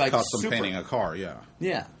procedure with custom painting a car, yeah.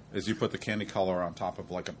 Yeah. Is you put the candy color on top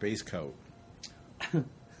of like a base coat.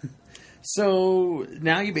 So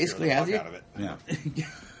now you basically have out of it. Yeah.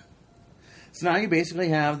 So now you basically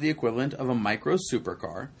have the equivalent of a micro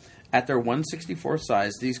supercar. At their 1/64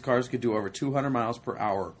 size, these cars could do over 200 miles per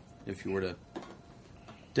hour if you were to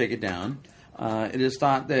take it down. It is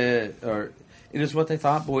what they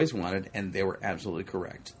thought boys wanted, and they were absolutely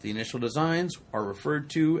correct. The initial designs are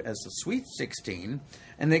referred to as the Sweet 16,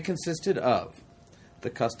 and they consisted of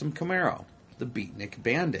the custom Camaro, the Beatnik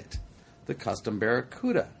Bandit, the custom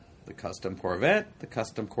Barracuda, the custom Corvette, the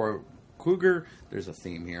custom Cougar, there's a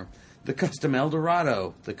theme here, the custom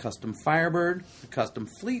Eldorado, the custom Firebird, the custom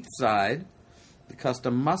Fleet Side, the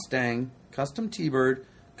custom Mustang, custom T-Bird,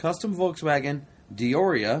 custom Volkswagen,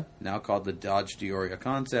 Dioria, now called the Dodge Dioria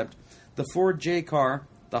Concept, the Ford J-Car,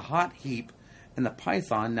 the Hot Heap, and the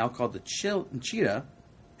Python, now called the Cheetah,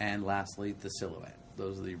 and lastly, the Silhouette.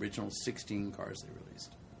 Those are the original 16 cars they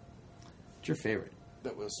released. What's your favorite?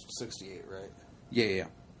 That was 68, right? Yeah.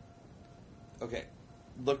 Okay,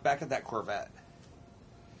 look back at that Corvette.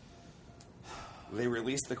 They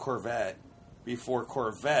released the Corvette before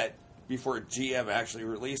GM actually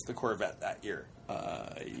released the Corvette that year.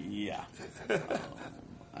 Yeah.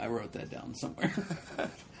 I wrote that down somewhere.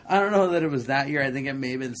 I don't know that it was that year. I think it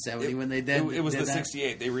may have been 70 when they did. It was the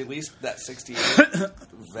 68. They released that 68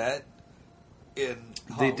 Vet in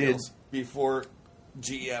Hot Wheels before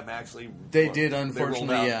GM actually... They did,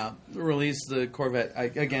 unfortunately, they rolled release the Corvette. I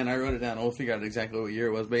wrote it down. I'll figure out exactly what year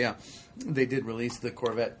it was. But yeah, they did release the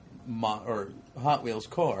Corvette or Hot Wheels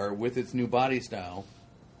car with its new body style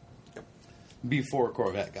before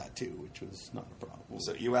Corvette got to, which was not a problem.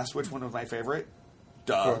 So you asked which one was my favorite?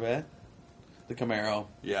 Duh. Corvette? The Camaro.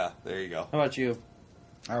 Yeah, there you go. How about you?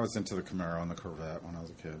 I was into the Camaro and the Corvette when I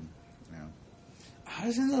was a kid. Yeah. I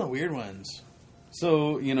was into the weird ones.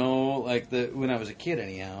 So, like when I was a kid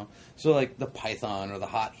anyhow. So like the Python or the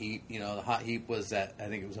Hot Heap. The Hot Heap was that, I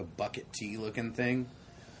think it was a bucket tea looking thing.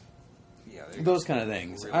 Yeah, those kind of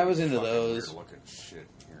things. Really I was into those. Weird looking shit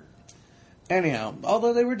here. Anyhow,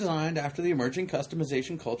 although they were designed after the emerging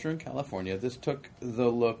customization culture in California, this took the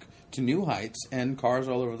look to new heights, and cars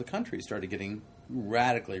all over the country started getting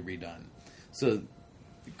radically redone. So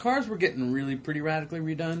cars were getting really pretty radically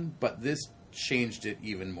redone, but this changed it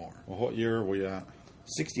even more. Well, what year are we at?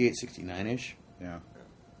 68, 69-ish. Yeah.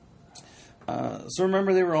 So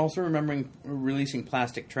remember, they were also releasing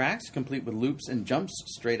plastic tracks, complete with loops and jumps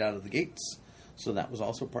straight out of the gates. So that was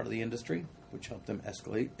also part of the industry, which helped them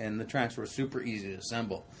escalate. And the tracks were super easy to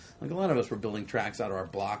assemble. Like a lot of us were building tracks out of our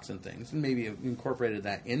blocks and things, and maybe incorporated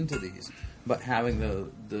that into these. But having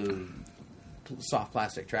the soft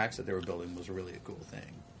plastic tracks that they were building was really a cool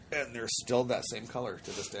thing. And they're still that same color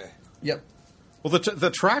to this day. Yep. Well, the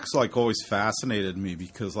tracks always fascinated me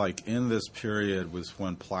because in this period was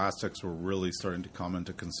when plastics were really starting to come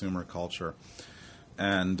into consumer culture,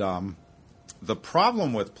 and the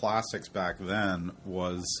problem with plastics back then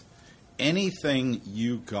was anything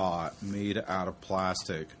you got made out of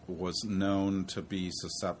plastic was known to be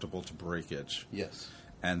susceptible to breakage. Yes.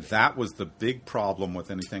 And that was the big problem with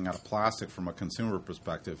anything out of plastic from a consumer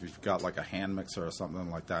perspective. If you've got a hand mixer or something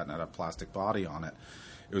like that and it had a plastic body on it,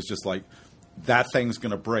 it was just that thing's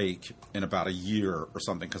going to break in about a year or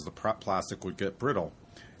something because the plastic would get brittle.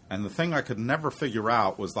 And the thing I could never figure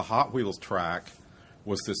out was the Hot Wheels track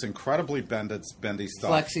was this incredibly bendy stuff.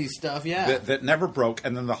 Flexy stuff, yeah. That never broke.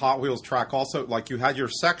 And then the Hot Wheels track also, you had your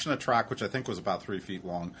section of track, which I think was about 3 feet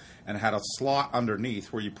long, and had a slot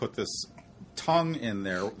underneath where you put this tongue in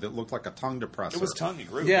there that looked like a tongue depressor. It was tongue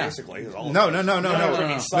grooved, yeah. basically. No.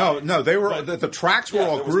 They were the tracks were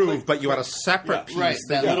all grooved, but you had a separate piece. Right,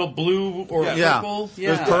 that little blue or purple. Yeah.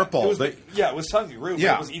 It was purple. It was tongue grooved.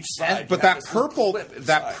 Yeah, it was each side. But that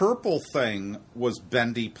purple thing was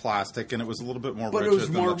bendy plastic, and it was a little bit more. But rigid it was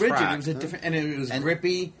more rigid. Track. It was a different, and it was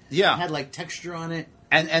grippy. Yeah, it had texture on it.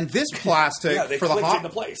 And this plastic for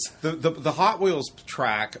the Hot Wheels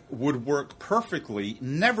track would work perfectly,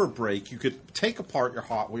 never break. You could take apart your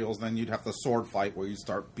Hot Wheels, then you'd have the sword fight where you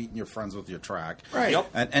start beating your friends with your track. Right. Yep.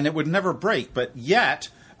 And it would never break. But yet,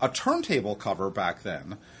 a turntable cover back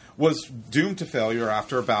then was doomed to failure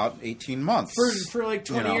after about 18 months. For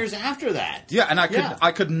 20 years after that. Yeah, and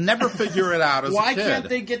I could never figure it out as a kid. Why can't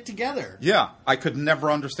they get together? Yeah, I could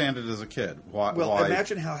never understand it as a kid. Why?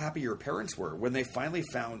 Imagine how happy your parents were when they finally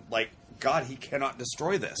found, God, he cannot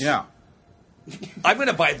destroy this. Yeah. I'm going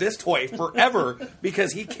to buy this toy forever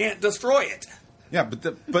because he can't destroy it. Yeah,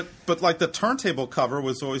 but the turntable cover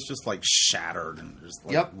was always just shattered and just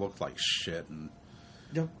looked like shit, and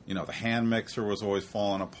the hand mixer was always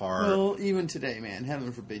falling apart. Well, even today, man,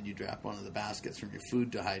 heaven forbid you drop one of the baskets from your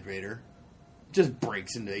food dehydrator, just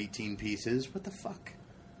breaks into 18 pieces. What the fuck?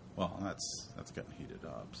 Well, that's getting heated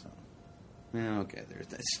up. So okay, there's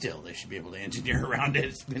that. Still, they should be able to engineer around it.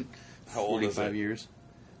 It's been 45 years.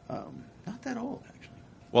 Not that old, actually.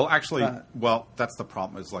 Well, actually, that's the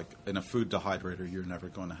problem. Is in a food dehydrator, you're never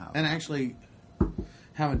going to have. And actually,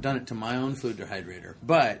 haven't done it to my own food dehydrator,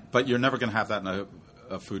 but you're never going to have that in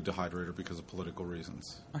a food dehydrator because of political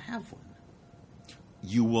reasons. I have one.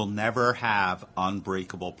 You will never have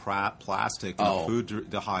unbreakable plastic in a food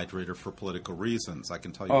dehydrator for political reasons. I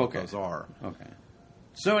can tell you what those are. Okay.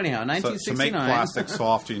 So anyhow, 1969. So to make plastic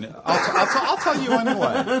soft, I'll tell you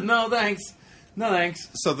anyway. No, thanks. No, thanks.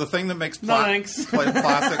 So the thing that makes thanks.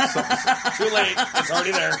 plastic soft... Too late. It's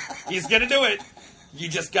already there. He's going to do it. You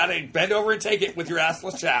just got to bend over and take it with your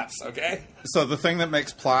assless chaps, okay? So the thing that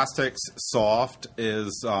makes plastics soft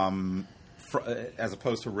is, as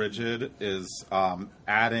opposed to rigid, is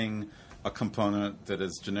adding a component that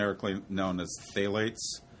is generically known as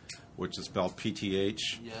phthalates, which is spelled PTH.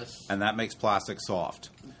 Yes. And that makes plastic soft.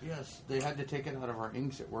 Yes. They had to take it out of our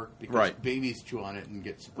inks at work because babies chew on it and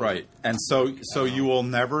get surprised. Right. And so you will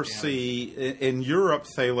never see... In Europe,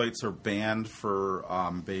 phthalates are banned for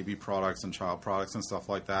baby products and child products and stuff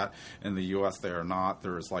like that. In the U.S., they are not.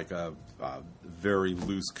 There is a very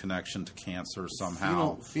loose connection to cancer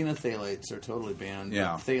somehow. Phenophthalates are totally banned.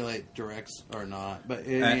 Yeah. Phthalate directs are not. But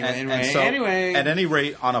anyway, at any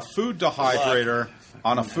rate, on a food dehydrator,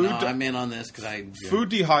 I'm in on this because food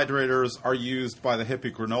dehydrators are used by the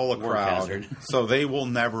hippie granola crowd, hazard. so they will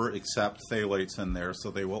never accept phthalates in there.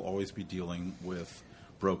 So they will always be dealing with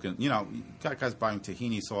broken. You got guys buying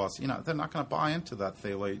tahini sauce. They're not going to buy into that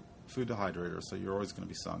phthalate food dehydrator, so you're always going to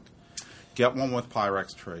be sunk. Get one with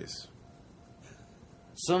Pyrex trace.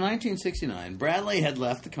 So 1969, Bradley had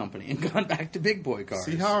left the company and gone back to big boy cars.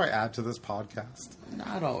 See how I add to this podcast?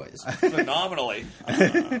 Not always. Phenomenally.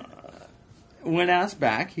 When asked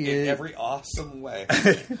back, in every awesome way.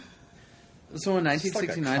 So in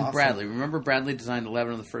 1969, Bradley, remember Bradley designed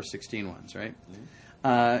 11 of the first 16 ones, right?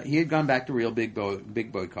 Mm-hmm. He had gone back to real big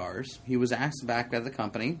boy cars. He was asked back by the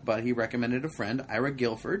company, but he recommended a friend, Ira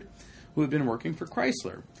Guilford, who had been working for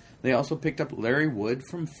Chrysler. They also picked up Larry Wood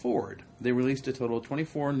from Ford. They released a total of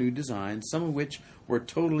 24 new designs, some of which were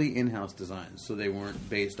totally in-house designs, so they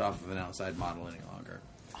weren't based off of an outside model any longer.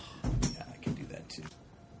 Yeah, I can do that too.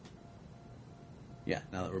 Yeah,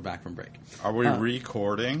 now that we're back from break. Are we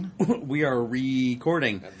recording? We are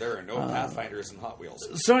recording. And there are no Pathfinders and Hot Wheels.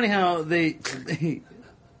 So anyhow, they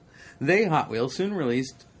Hot Wheels soon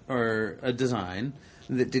released a design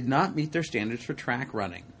that did not meet their standards for track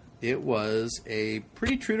running. It was a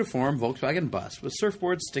pretty true-to-form Volkswagen bus with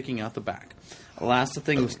surfboards sticking out the back. Alas, the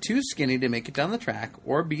thing was too skinny to make it down the track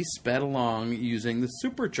or be sped along using the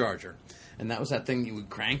supercharger. And that was that thing you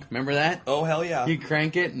would crank. Remember that? Oh, hell yeah. You'd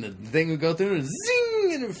crank it, and the thing would go through, and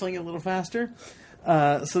zing, and it would fling it a little faster.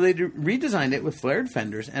 So they redesigned it with flared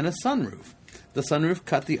fenders and a sunroof. The sunroof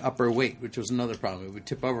cut the upper weight, which was another problem. It would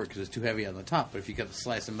tip over because it's too heavy on the top. But if you cut the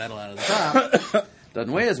slice of metal out of the top,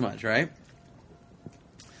 doesn't weigh as much, right?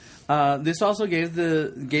 This also gave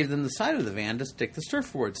them the side of the van to stick the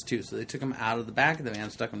surfboards to, so they took them out of the back of the van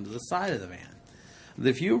and stuck them to the side of the van.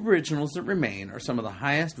 The few originals that remain are some of the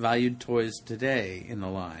highest valued toys today in the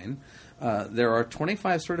line. There are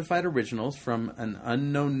 25 certified originals from an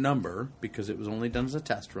unknown number, because it was only done as a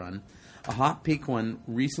test run. A Hot Pink one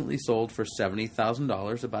recently sold for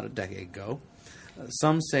 $70,000 about a decade ago.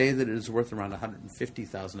 Some say that it is worth around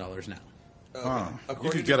 $150,000 now. You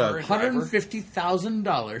could get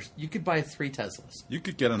 $150,000. You could buy 3 Teslas. You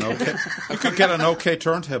could get an OK. You could get an OK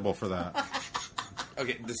turntable for that.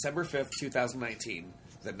 Okay, December 5th, 2019.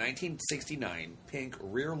 The 1969 pink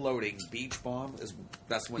rear-loading Beach Bomb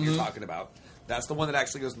that's the one you're talking about. That's the one that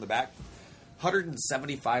actually goes in the back.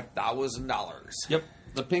 $175,000. Yep.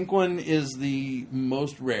 The pink one is the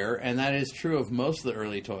most rare, and that is true of most of the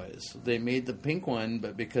early toys. They made the pink one,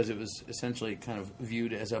 but because it was essentially kind of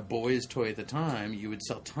viewed as a boy's toy at the time, you would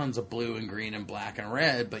sell tons of blue and green and black and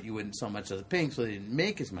red, but you wouldn't sell much of the pink, so they didn't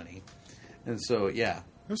make as many. And so, yeah.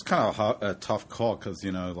 It was kind of a tough call because,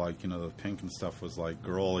 the pink and stuff was,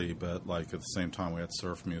 girly, but, at the same time we had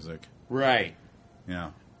surf music. Right.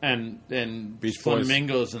 Yeah. And Beach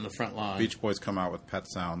flamingos in the front lawn. Beach Boys come out with Pet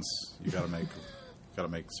Sounds. You got to make... Got to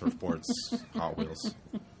make surfboards Hot Wheels.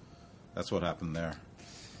 That's what happened there.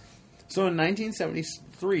 So in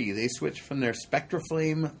 1973, they switched from their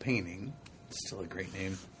Spectraflame painting, still a great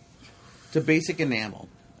name, to basic enamel.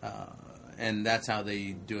 And that's how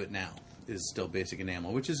they do it now, is still basic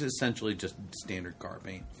enamel, which is essentially just standard car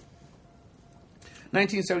paint.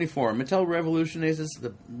 1974, Mattel revolutionizes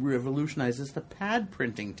the pad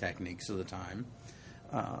printing techniques of the time.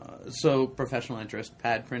 So professional interest,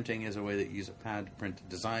 pad printing is a way that you use a pad to print a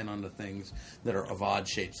design onto things that are of odd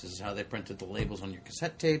shapes. This is how they printed the labels on your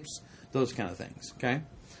cassette tapes, those kind of things, okay?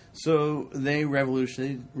 So they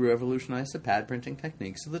revolutionized the pad printing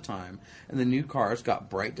techniques of the time, and the new cars got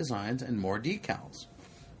bright designs and more decals.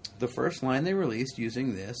 The first line they released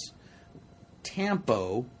using this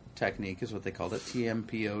Tampo technique is what they called it,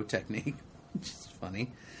 TMPO technique, which is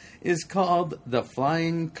funny, is called the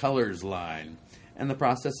Flying Colors line. And the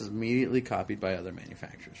process is immediately copied by other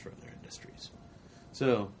manufacturers for other industries.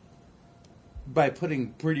 So, by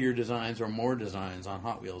putting prettier designs or more designs on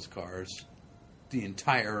Hot Wheels cars, the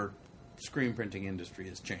entire screen printing industry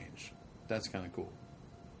has changed. That's kind of cool.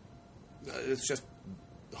 It's just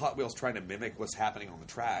Hot Wheels trying to mimic what's happening on the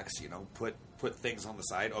tracks. Put things on the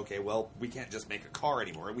side. Okay, well, we can't just make a car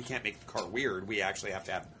anymore. We can't make the car weird. We actually have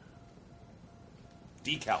to have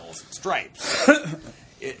decals, stripes.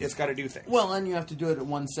 It's got to do things. Well, and you have to do it at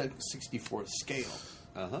 1/64th scale.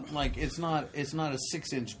 Uh-huh. It's not a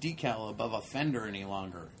 6-inch decal above a fender any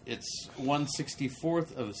longer. It's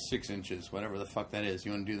 1/64th of 6 inches, whatever the fuck that is.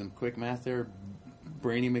 You want to do them quick math there,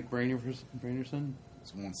 Brainy McBrainerson?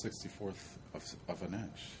 It's 1/64th of an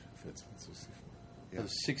inch. If it's 1/64.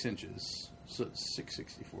 Of 6 inches. So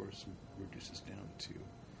 664 reduces down to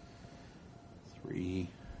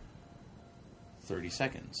 3:30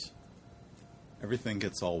 seconds. Everything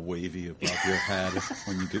gets all wavy above your head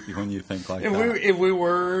when you think like If that. if we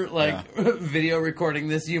were video recording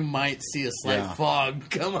this, you might see a slight fog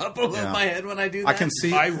come up above my head when I do that. I can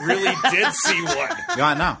see. I really did see one. Yeah,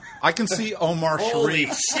 I know. I can see Omar Holy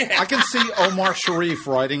Sharif. shit. I can see Omar Sharif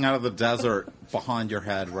riding out of the desert behind your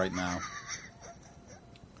head right now.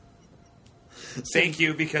 Thank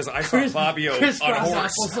you, because I saw Fabio on a crisscross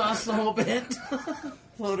horse. applesauce the whole bit,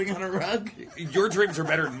 floating on a rug. Your dreams are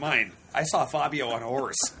better than mine. I saw Fabio on a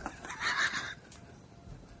horse.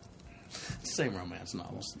 Same romance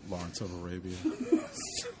novels. Lawrence of Arabia.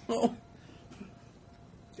 Oh.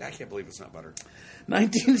 I can't believe it's not butter.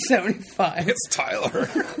 1975. It's Tyler.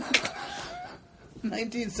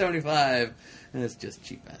 1975. And it's just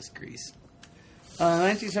cheap ass grease.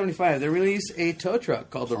 1975, they released a tow truck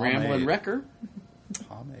called the Ramblin' Wrecker.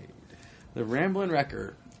 Pomade. The Ramblin'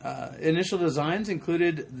 Wrecker. Initial designs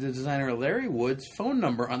included the designer Larry Wood's phone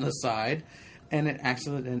number on the side, and it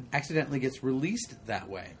accidentally gets released that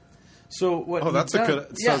way. So what? Oh, that's he's a done,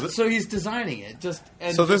 good. yeah. So he's designing it.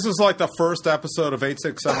 So this is like the first episode of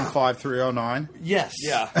 8675309. Yes.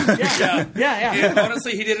 Yeah. Yeah. And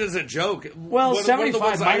honestly, he did it as a joke. Well, One of the 75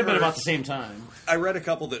 ones might I have been heard- about the same time. I read a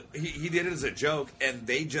couple that he did it as a joke, and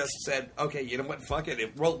they just said, "Okay, you know what? Fuck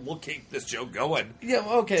it. We'll keep this joke going. Yeah.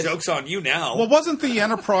 Well, okay. Joke's on you now." Well, wasn't the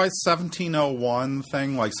Enterprise 1701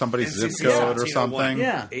 thing like somebody's zip NCC code or 1701. something?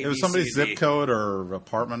 Yeah. It was somebody's ABCD. zip code or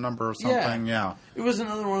apartment number or something. Yeah. It was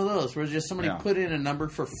another one of those where just somebody Yeah. put in a number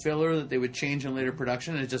for filler that they would change in later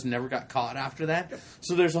production, and it just never got caught after that.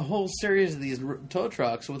 So there's a whole series of these tow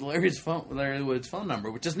trucks with Larry Wood's phone number,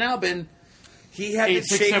 which has now been He had to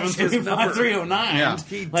change his number. 867-309. Yeah.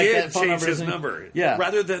 He Like did that phone change his isn't- number. Yeah.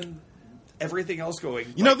 Rather than everything else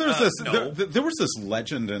going. You know, like, there's this. No. There was this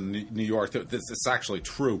legend in New York that this is actually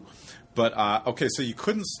true. But okay, so you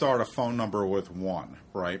couldn't start a phone number with 1,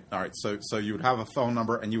 right? All right, so you would have a phone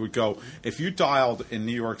number, and you would go if you dialed in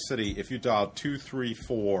New York City, if you dialed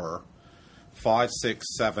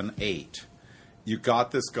 234-5678, you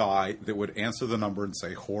got this guy that would answer the number and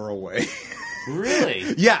say "whore away."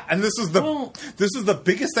 Really? Yeah, and this is the Well-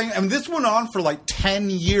 biggest thing. I mean, this went on for like 10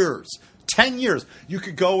 years. 10 years. You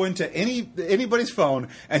could go into anybody's phone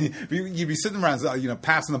and you'd be sitting around,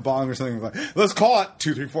 passing the bong or something like, let's call it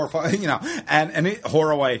 2, 3, 4, 5, and it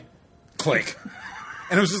whore away, click.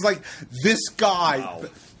 And it was just like this guy. Wow.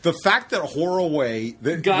 The fact that whore away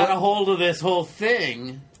Got a hold of this whole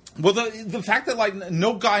thing. Well, the fact that like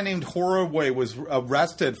no guy named Horaway was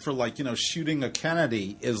arrested for shooting a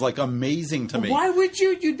Kennedy is like amazing to me. Why would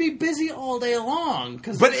you? You'd be busy all day long.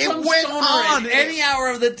 But it went on. any hour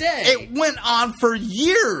of the day. It went on for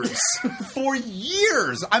years. For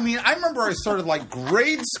years. I mean, I remember I started like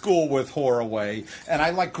grade school with Horaway, and I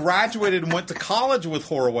like graduated and went to college with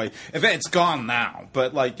Horaway. It's gone now,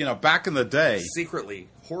 but back in the day. Secretly,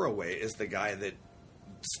 Horaway is the guy that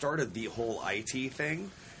started the whole IT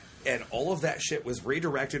thing. And all of that shit was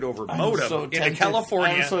redirected over modem into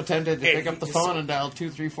California. I'm so tempted to pick up the And phone and dial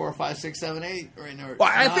 2345678 right now. Well,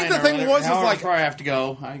 I think the thing was before I have to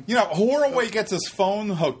go. Horaway gets his phone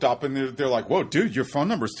hooked up, and they're like, "Whoa, dude, your phone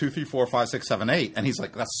number is 234-5678," and he's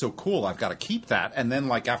like, "That's so cool, I've got to keep that." And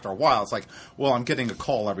then, after a while, it's like, "Well, I'm getting a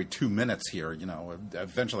call every 2 minutes here."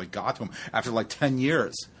 Eventually got to him after 10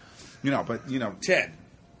 years. But 10.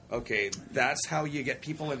 Okay, that's how you get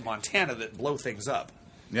people in Montana that blow things up.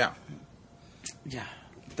 Yeah. Yeah.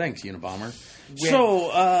 Thanks, Unabomber. When-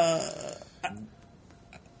 So,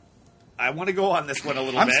 I want to go on this one a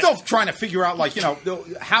little I'm bit. still trying to figure out,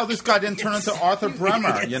 how this guy didn't turn into Arthur Bremer.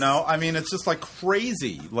 I mean, it's just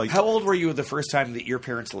crazy. How old were you the first time that your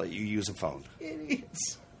parents let you use a phone?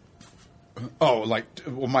 idiots.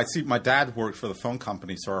 My dad worked for the phone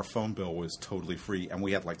company, so our phone bill was totally free, and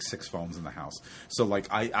we had 6 phones in the house. So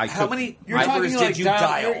How many You're numbers talking did you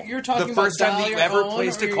dial? You're talking the about first time dial that you your ever own,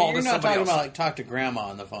 placed a or call you're to not somebody talking else? about talk to grandma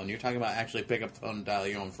on the phone. You're talking about actually pick up the phone and dial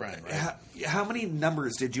your own friend, right? How many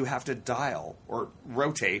numbers did you have to dial or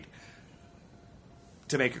rotate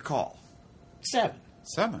to make a call? 7.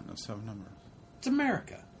 7 numbers. It's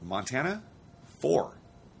America. Montana? 4.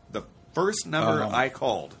 The first number I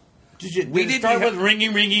called. Did We it didn't start have- with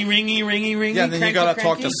ringy? Yeah, and then you got to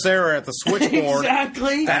talk to Sarah at the switchboard.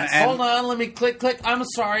 Exactly. And- Hold on, let me click. I'm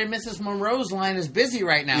sorry, Mrs. Monroe's line is busy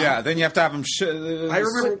right now. Yeah, then you have to have him. I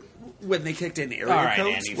remember when they kicked in area All right,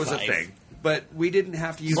 codes Andy was a Fife. thing. But we didn't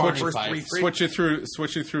have to use the Barney first Fife. 3 switch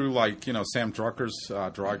you through Sam Drucker's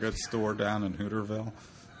dry goods store down in Hooterville.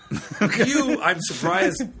 I'm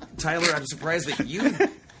surprised, Tyler. I'm surprised that you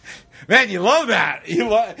Man, you love that.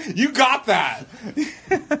 You got that.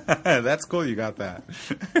 That's cool. You got that.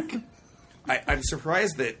 I'm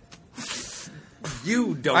surprised that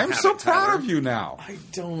you don't. I'm have so it, Tyler. proud of you now. I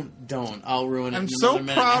don't. I'll ruin it. I'm in so another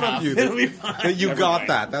minute proud and a of you half. It'll be fine. that you Never got mind.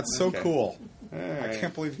 that. That's so Okay. cool. All I right.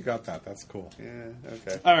 can't believe you got that. That's cool. Yeah.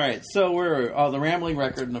 Okay. All right, so we're the rambling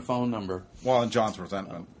record and the phone number. Well, and John's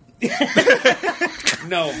resentment.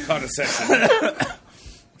 No condescension.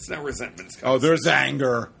 It's not resentment. It's Oh, there's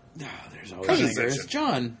anger. Oh, there's always Condescension. anger. It's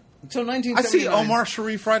John. Until I 1979. see Omar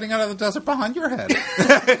Sharif riding out of the desert behind your head.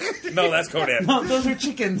 No, that's Conan. No, those are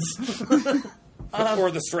chickens.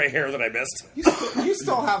 Or the stray hair that I missed. You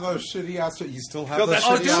still have those shitty ass. You still have No, those that's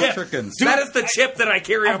shitty the ass chip. chickens. That is the chip that I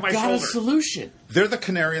carry on I've my got shoulder. a solution. They're the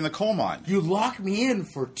canary in the coal mine. You lock me in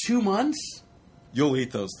for 2 months. You'll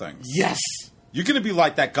eat those things. Yes. You're going to be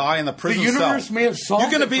like that guy in the prison The universe cell. may have solved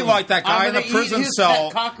You're going to it be for like me. that guy I'm in the gonna prison eat his cell.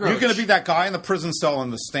 pet cockroach. You're going to be that guy in the prison cell in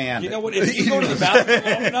the stand. You know what? If you go to the bathroom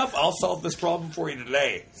long enough, I'll solve this problem for you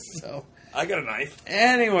today. So, I got a knife.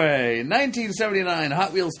 anyway, 1979,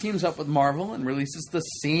 Hot Wheels teams up with Marvel and releases the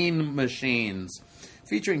Scene Machines,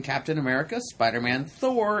 featuring Captain America, Spider-Man,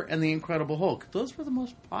 Thor, and the Incredible Hulk. Those were the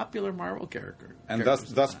most popular Marvel characters. And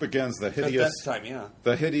thus begins the At hideous, that time, yeah.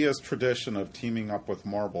 the hideous tradition of teaming up with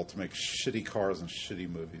Marvel to make shitty cars and shitty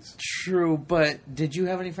movies. True, but did you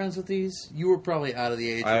have any friends with these? You were probably out of the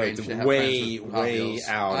age I range was to have way, friends with Hot way Wheels.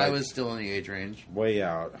 out. I was still in the age range. Way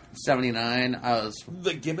out. 79, I was...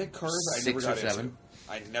 The gimmick cars, I 6 never or got 7. into.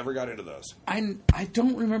 I never got into those. I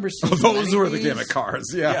don't remember seeing Those many were of the these. gimmick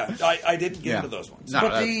cars. Yeah. Yeah, I didn't get Yeah. into those ones. No,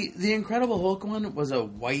 But that- the Incredible Hulk one was a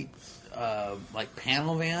white, like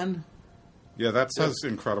panel van. Yeah, that says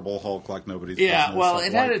Incredible Hulk like nobody's Yeah, business. well, Like,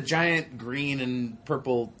 it had a giant green and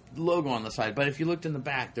purple logo on the side. But if you looked in the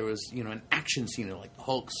back, there was an action scene of like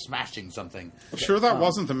Hulk smashing something. Sure that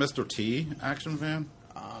wasn't the Mr. T action van?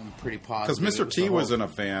 I'm pretty positive. Because Mr. it T the was Hulk. in a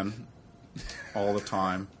van all the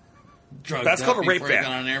time. Drugged That's up called a rape before he van.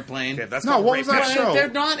 got on an airplane. Okay, that's No, called what rape was that van. show? They're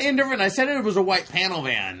not indifferent. I said it was a white panel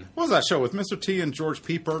van. What was that show with Mr. T and George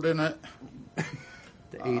P. Bird in it?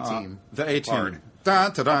 The A-Team. The A-Team. Hard.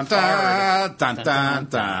 Dun, dun, dun, dun, dun, dun,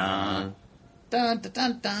 dun. Dun, dun,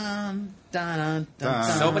 dun, dun, dun,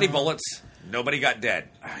 dun, So many bullets, nobody got dead.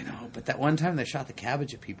 I know, but that one time they shot the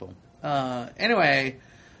cabbage at people. Anyway,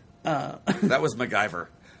 That was MacGyver.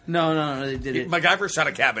 no, they did it. MacGyver shot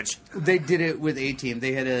a cabbage. They did it with A-Team.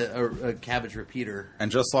 They had a cabbage repeater.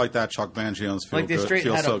 And just like that, Chuck Mangione's Like they straight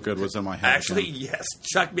Feel had So a- Good was in my head. Actually, again. yes.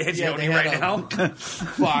 Chuck Yeah, Mangione they had right a now.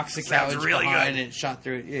 box of Sounds cabbage really behind good. it, shot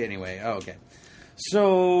through it. Anyway, okay.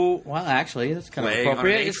 So, well, actually, that's kind of Playing on an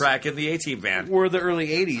appropriate. It's- A-track in the A-Team van. We're the early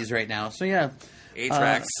 80s right now, so yeah.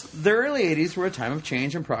 A-tracks. The early 80s were a time of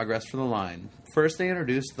change and progress for the line. First, they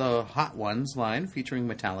introduced the Hot Ones line featuring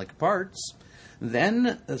metallic parts.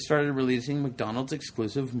 Then started releasing McDonald's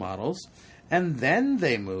exclusive models. And then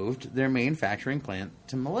they moved their manufacturing plant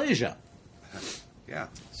to Malaysia. Yeah.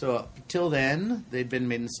 So up till then, they'd been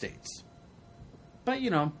made in the States. But,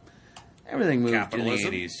 everything moved Capitalism.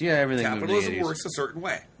 in the 80s. Yeah, everything moved in Capitalism the 80s. works a certain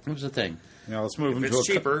way. It was a thing. Yeah, let's move If into it's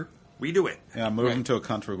a cheaper, we do it. Yeah, move Right. into a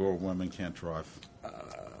country where women can't drive.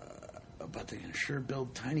 But they can sure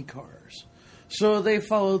build tiny cars. So they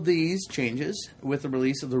followed these changes with the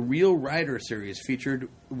release of the Real Rider series,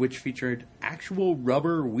 which featured actual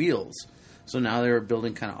rubber wheels. So now they were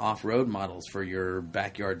building kind of off-road models for your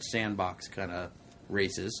backyard sandbox kind of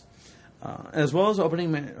races, as well as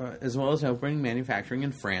opening manufacturing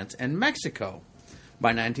in France and Mexico.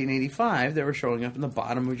 By 1985, they were showing up in the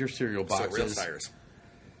bottom of your cereal So boxes. real tires.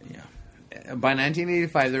 Yeah. By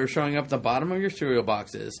 1985, they were showing up at the bottom of your cereal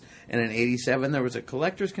boxes. And in 87, there was a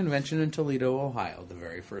collector's convention in Toledo, Ohio, the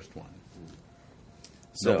very first one.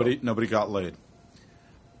 So, Nobody got laid.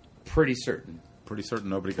 pretty certain. Pretty certain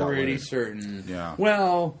nobody got Pretty laid. certain. Yeah.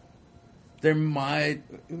 Well, it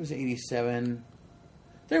was 87.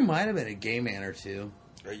 There might have been a gay man or two.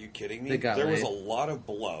 Are you kidding me? They got there was laid. a lot of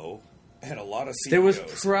blow and a lot of CEOs. There was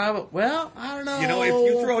probably, well, I don't know. if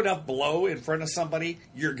you throw enough blow in front of somebody,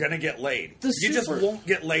 you're going to get laid. The You just super- won't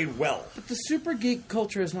get laid well. But the super geek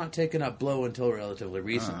culture has not taken up blow until relatively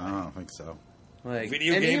recently. I don't think so.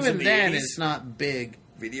 Video and games even in the then, 80s? it's not big.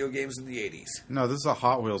 Video games in the 80s. No, this is a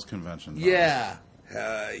Hot Wheels convention. though. Yeah.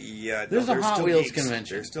 Yeah. There's a they're Hot still Wheels geeks.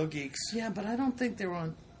 convention. They're still geeks. Yeah, but I don't think they were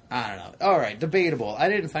on. I don't know. All right, debatable. I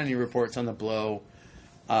didn't find any reports on the blow.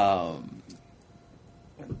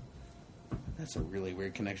 That's a really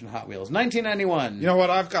weird connection to Hot Wheels. 1991. You know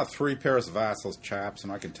what? I've got 3 pairs of assless chaps,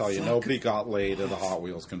 and I can tell you Fuck. nobody got laid at the Hot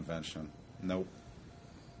Wheels convention. Nope.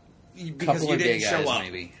 Because Couple you of gay didn't show guys, up.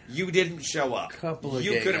 maybe. You didn't show up. Couple of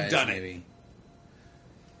you gay could have guys, done it. maybe.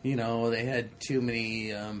 you know, they had too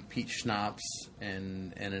many peach schnapps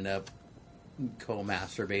and ended up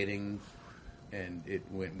co-masturbating, and it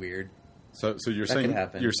went weird. So you're That could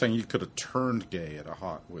happen. saying you could have turned gay at a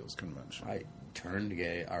Hot Wheels convention? I turned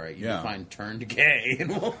gay. All right, you Yeah. define turned gay.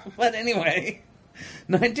 But anyway,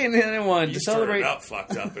 1991 to celebrate. Started out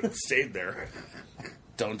fucked up and stayed there.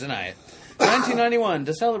 Don't deny it. 1991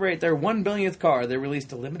 to celebrate their 1 billionth car, they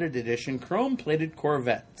released a limited edition chrome-plated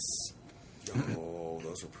Corvettes. Oh,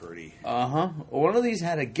 those are pretty. One of these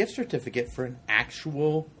had a gift certificate for an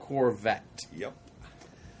actual Corvette. Yep.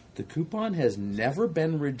 The coupon has never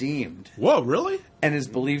been redeemed Whoa, really? and is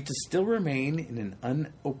believed to still remain in an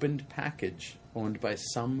unopened package owned by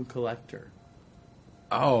some collector.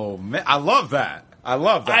 Oh man, I love that. I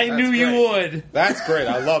love that. I That's knew you great. would. That's great.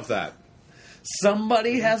 I love that.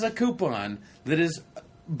 Somebody has a coupon that is,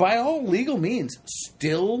 by all legal means,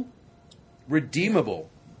 still redeemable.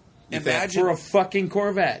 Imagine For a fucking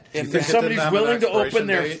Corvette. think If it somebody's didn't have an willing to open expiration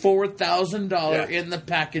their date? $4,000 Yeah. in the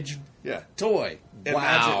package Yeah. toy.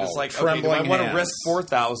 Imagine it's like, okay, do I Trembling want to hands. risk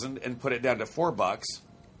 $4,000 and put it down to $4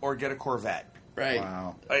 or get a Corvette? Right.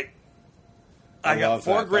 Wow. Like, I I got love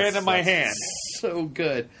 $4 that. grand in my hand. So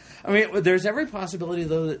good. I mean, there's every possibility,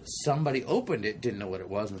 though, that somebody opened it, didn't know what it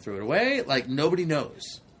was, and threw it away. Like, nobody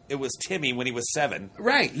knows. It was Timmy when he was 7.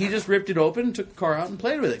 Right. He just ripped it open, took the car out, and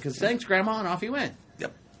played with it. Because thanks, Grandma, and off he went.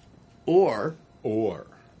 Yep. Or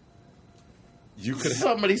You could have,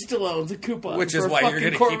 somebody still owns a coupon. Which for is a why you're fucking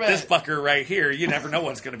going to keep Corvette. this fucker right here. You never know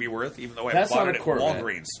what it's going to be worth, even though I That's bought not it a at Corvette.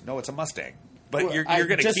 Walgreens. No, it's a Mustang. But Well, you're I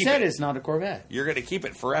going to just keep said it. it's not a Corvette. You're going to keep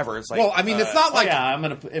it forever. It's like, well, I mean, it's not like Yeah, I'm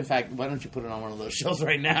gonna. In fact, why don't you put it on one of those shows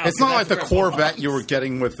right now? it's not like the That's where it Corvette belongs. you were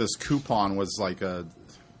getting with this coupon was like a,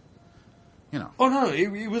 you know. Oh no, it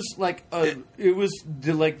was like it was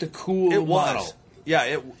the cool it model. was.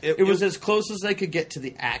 Yeah, It was as close as they could get to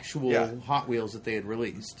the actual Yeah. Hot Wheels that they had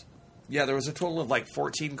released. Yeah, there was a total of like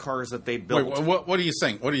 14 cars that they Wait, built. what are you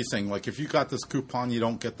saying? What are you saying? Like, if you got this coupon, you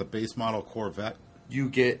don't get the base model Corvette? You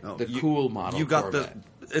get the cool model. You got Corvette.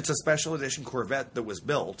 it's a special edition Corvette that was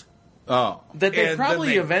built. Oh. that they and probably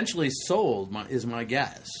then they- eventually sold. Is my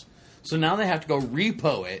guess. So now they have to go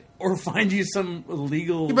repo it or find you some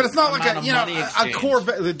illegal. Yeah, but it's not like amount a, of you know, money a exchange.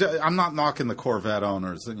 Corvette. I'm not knocking the Corvette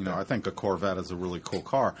owners. You know, I think a Corvette is a really cool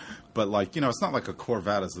car. But, like, you know, it's not like a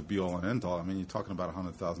Corvette is the be-all and end-all. I mean, you're talking about a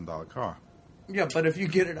 $100,000 car. Yeah, but if you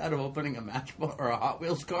get it out of opening a Matchbox or a Hot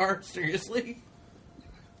Wheels car, seriously,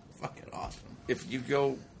 fucking awesome. If you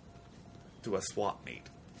go to a swap meet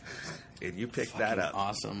and you pick that Fucking up,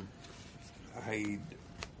 awesome.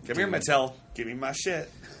 come here, Mattel, give me my shit.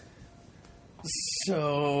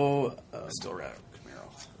 So I still ride a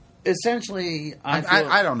Camaro. essentially,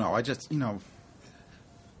 I don't know. I just, you know,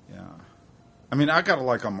 yeah. I mean, I got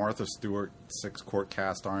a Martha Stewart 6-quart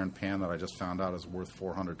cast iron pan that I just found out is worth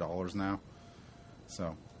 $400 now.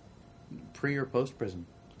 So, pre or post prison.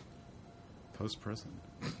 post prison.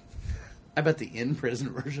 I bet the in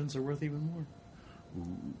prison versions are worth even more.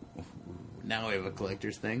 Ooh. Now we have a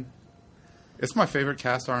collector's thing. It's my favorite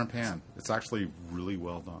cast iron pan. It's actually really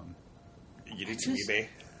well done. You need some eBay.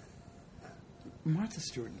 Martha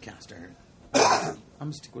Stewart and cast iron. I'm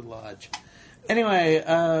gonna stick with Lodge. Anyway,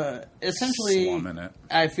 essentially, Slum in it.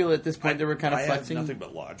 I feel at this point they were kind of I flexing. have nothing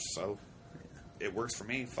but Lodge, so it works for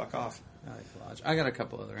me. Fuck off. I like Lodge. I got a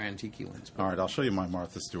couple other antique ones. All right, I'll show you my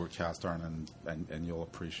Martha Stewart cast iron, and you'll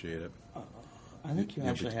appreciate it. I think you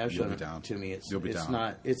You'll actually be- have you'll shown be it down. to me. It's You'll be it's down.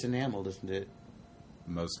 not. It's enameled, isn't it?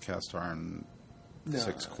 Most cast iron No.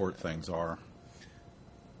 6-quart things are.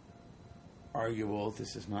 Arguable.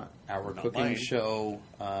 This is not our Not cooking mine. show.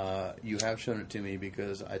 You have shown it to me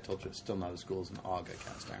because I told you it's still not as cool as an Aga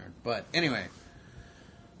cast iron. But anyway,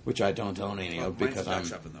 which I don't own any of Mine's because a I'm.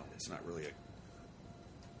 Dutch oven, though. It's not really a.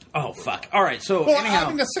 Oh fuck! All right, so Well, anyhow, I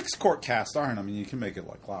mean, a 6-quart cast iron. I mean, you can make it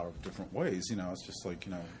like a lot of different ways. You know, it's just like,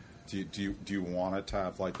 you know, do you want it to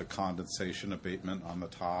have like the condensation abatement on the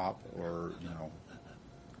top, or you know?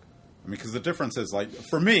 I mean, because the difference is like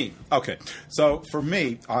for me. Okay, so for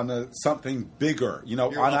me on something bigger, you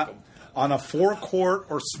know, You're on welcome. a 4-quart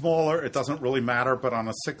or smaller, it doesn't really matter. But on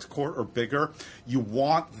a 6-quart or bigger, you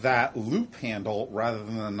want that loop handle rather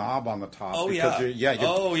than the knob on the top. Oh, because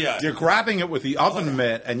yeah. You're grabbing it with the oven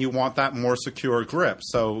mitt, and you want that more secure grip.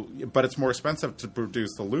 So, but it's more expensive to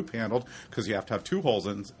produce the loop handle because you have to have 2 holes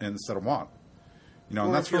instead of 1. You know, and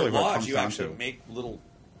Or that's if you're really what it Lodge, comes you down actually to. make little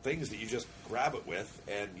things that you just grab it with,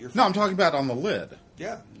 and you're. No, I'm talking about on the lid.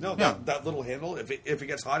 Yeah, no, Yeah. that little handle. If it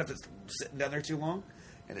gets hot, if it's sitting down there too long,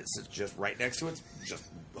 and it's just right next to it, it's just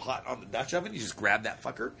hot on the Dutch oven. You just grab that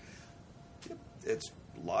fucker. It's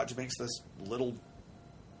Lodge makes this little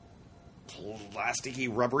plasticky,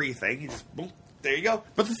 rubbery thing. You just boom, There you go.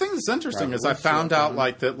 But the thing that's interesting Right, is I found out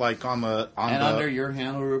like that, like under your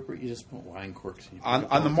handle, Rupert, you just put wine corks.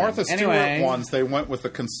 On the Martha Stewart ones, they went with the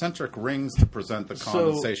concentric rings to present the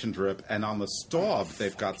condensation drip, and on the Staub,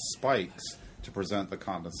 they've got spikes to present the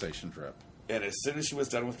condensation drip. And as soon as she was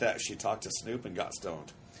done with that, she talked to Snoop and got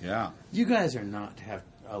stoned. Yeah. You guys are not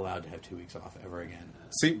allowed to have 2 weeks off ever again.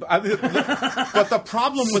 See, but the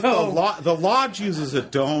problem with the Lodge uses a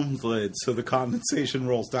domed lid, so the condensation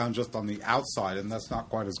rolls down just on the outside, and that's not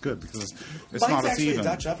quite as good because it's not as even. It's actually a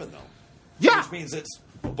Dutch oven, though. Yeah. Which means it's,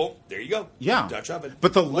 boom, there you go. Yeah. Dutch oven.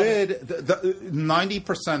 But the lid,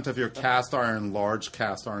 90% of your cast iron, large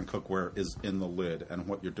cast iron cookware is in the lid, and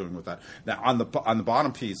what you're doing with that. Now, on the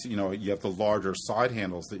bottom piece, you have the larger side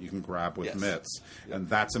handles that you can grab with mitts, and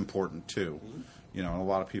that's important, too. Mm-hmm. And a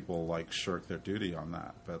lot of people shirk their duty on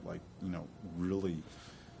that, but really,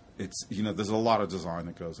 it's there's a lot of design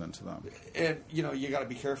that goes into them. And you got to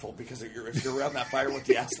be careful because if you're around that fire with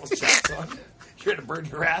the assless chaps on, you're gonna burn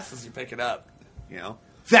your ass as you pick it up.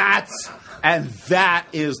 That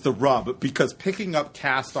is the rub, because picking up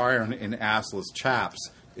cast iron in assless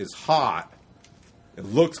chaps is hot. It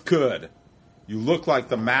looks good. You look like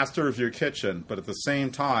the master of your kitchen, but at the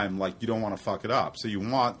same time, you don't want to fuck it up. So you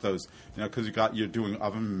want those, because you're doing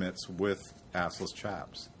oven mitts with assless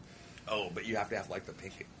chaps. Oh, but you have to have the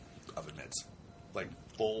pink oven mitts,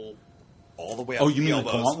 full all the way up. Oh, you mean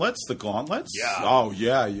elbows. the gauntlets? The gauntlets? Yeah. Oh,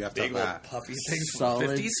 yeah. You have to big have that. Puffy things Solid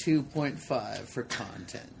from the 50s. 2.5 for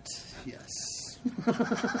content. Yes.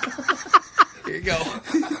 Here you go.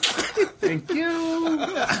 Thank you.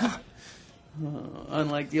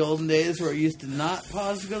 Unlike the olden days where I used to not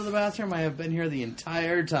pause to go to the bathroom, I have been here the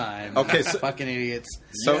entire time. Okay, so fucking idiots.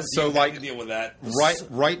 So deal with that.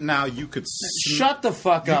 Right now you could shut the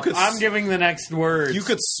fuck up. I'm giving the next word. You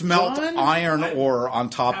could smelt iron ore on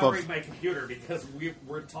top of my computer because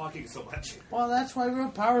we're talking so much. Well, that's why we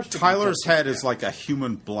have power. Tyler's head is like a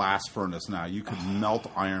human blast furnace now. You could melt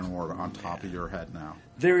iron ore on top of your head now.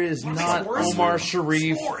 There is not Omar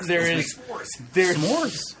Sharif. There's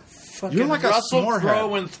s'mores. You're like Russell a s'more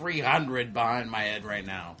Crowe in 300 behind my head right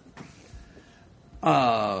now.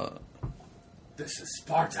 This is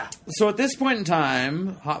Sparta. So at this point in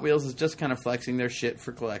time, Hot Wheels is just kind of flexing their shit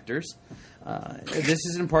for collectors. This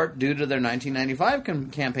is in part due to their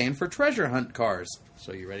 1995 campaign for treasure hunt cars.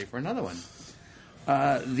 So you ready for another one?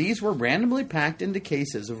 These were randomly packed into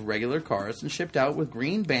cases of regular cars and shipped out with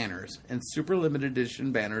green banners and super limited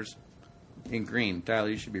edition banners in green. Tyler,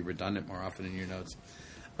 you should be redundant more often in your notes.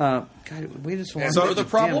 God, wait a second. So the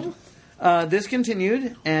problem? This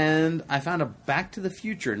continued, and I found a Back to the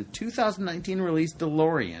Future in 2019 released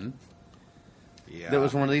DeLorean. Yeah. That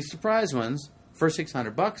was one of these surprise ones for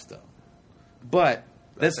 $600 though. But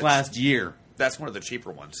that's last year. That's one of the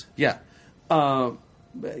cheaper ones. Yeah. I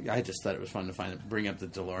just thought it was fun to bring up the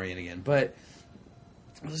DeLorean again. But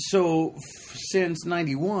so since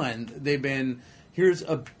 '91, they've been. Here's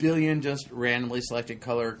a billion just randomly selected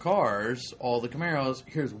color cars, all the Camaros.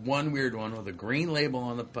 Here's one weird one with a green label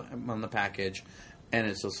on the package, and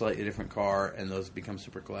it's a slightly different car, and those become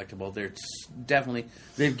super collectible.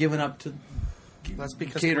 They've given up to. That's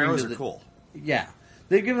because Camaros are cool. Yeah,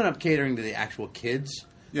 they've given up catering to the actual kids.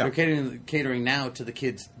 Yeah. They're catering now to the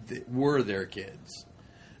kids that were their kids.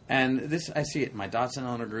 And this, I see it in my Datsun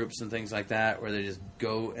owner groups and things like that, where they just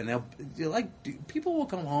go and people will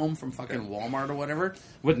come home from fucking Walmart or whatever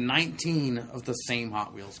with 19 of the same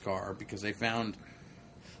Hot Wheels car because they found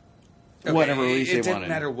whatever release they wanted. It didn't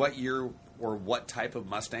matter what year or what type of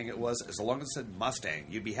Mustang it was, as long as it said Mustang,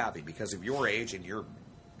 you'd be happy because of your age and your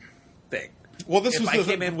thing. Well, if I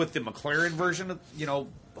came in with the McLaren version of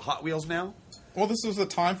Hot Wheels now. Well, this was the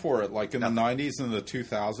time for it. Like in the 90s and the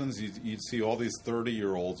 2000s, you'd see all these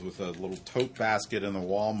 30-year-olds with a little tote basket in the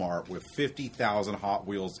Walmart with 50,000 Hot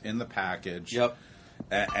Wheels in the package. Yep.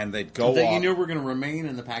 And they'd go you knew were going to remain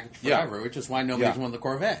in the package forever, which is why nobody's won the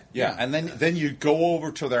Corvette. Yeah, and then you'd go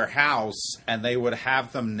over to their house, and they would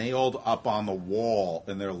have them nailed up on the wall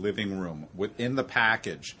in their living room within the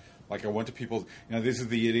package. Like I went to people, these are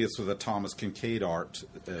the idiots with the Thomas Kincaid art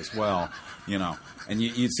as well, And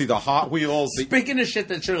you'd see the Hot Wheels. Speaking of shit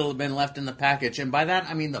that should have been left in the package, and by that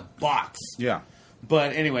I mean the box. Yeah.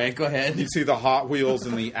 But anyway, go ahead. You'd see the Hot Wheels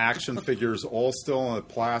and the action figures all still in the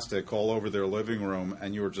plastic all over their living room,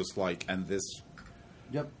 and you were just like, and this...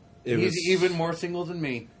 Yep. He's even more single than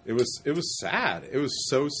me. It was sad. It was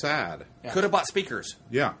so sad. Yeah. Could have bought speakers.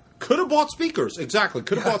 Yeah. Could have bought speakers, exactly.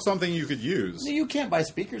 Could have bought something you could use. You can't buy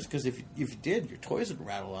speakers because if you did, your toys would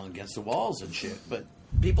rattle on against the walls and shit. But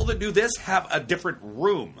people that do this have a different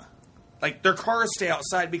room. Like their cars stay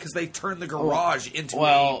outside because they turn the garage into.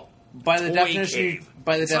 Well, by the toy definition, cave.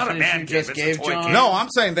 by the It's not a definition man you cave, just it's a gave, toy John. cave. No, I'm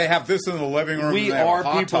saying they have this in the living room. We and they have a are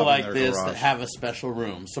hot people tub in like their this garage. that have a special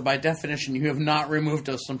room. So by definition, you have not removed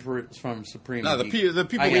us from Supreme. No, the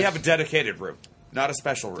people. We have a dedicated room, not a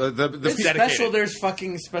special room. The It's dedicated. special. There's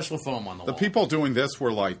fucking special foam on the The wall. people doing this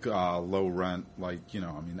were like low rent, like, you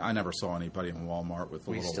know. I mean, I never saw anybody in Walmart with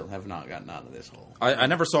a We little. still have not gotten out of this hole. I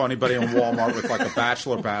never saw anybody in Walmart with like a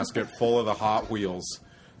bachelor basket full of the Hot Wheels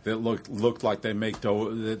that looked like they make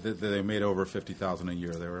they made over $50,000 a year.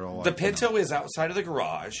 They were all like, The Pinto is outside of the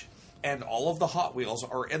garage, and all of the Hot Wheels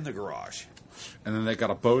are in the garage. and then they got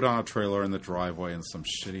a boat on a trailer in the driveway and some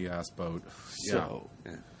shitty ass boat. So,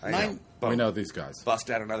 Yeah, I Nine- know. We know these guys. Bust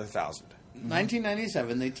out another 1,000.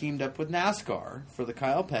 1997, they teamed up with NASCAR for the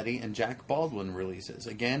Kyle Petty and Jack Baldwin releases,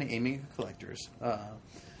 again aiming at collectors,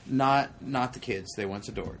 not the kids they once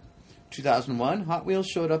adored. 2001, Hot Wheels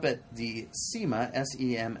showed up at the SEMA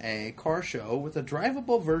 (SEMA) car show with a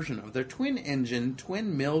drivable version of their twin-engine,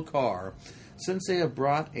 twin-mill car. Since then,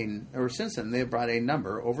 they have brought a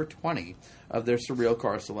number over 20 of their surreal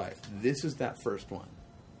cars to life. This is that first one.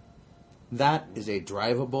 That is a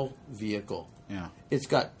drivable vehicle. Yeah. It's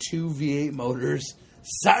got 2 V8 motors,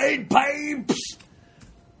 side pipes.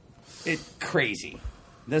 It's crazy.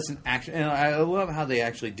 That's an action, and I love how they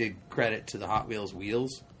actually did credit to the Hot Wheels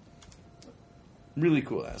wheels. Really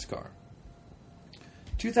cool ass car.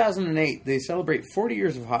 2008, they celebrate 40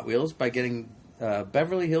 years of Hot Wheels by getting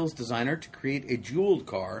Beverly Hills designer to create a jeweled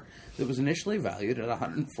car that was initially valued at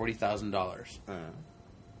 $140,000.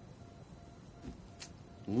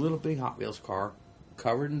 Little big Hot Wheels car,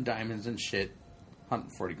 covered in diamonds and shit,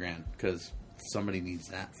 $140,000 because somebody needs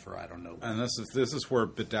that for I don't know. And this is where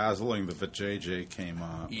bedazzling the vajayjay came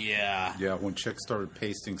up. Yeah. Yeah, when chicks started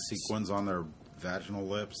pasting sequins on their vaginal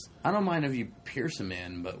lips. I don't mind if you pierce them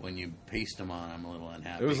in, but when you paste them on, I'm a little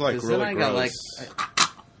unhappy. It was like 'Cause really then I got gross.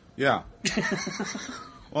 Yeah.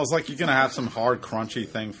 Well, it's like you're going to have some hard, crunchy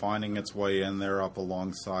thing finding its way in there up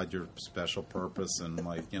alongside your special purpose, and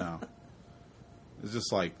like, you know,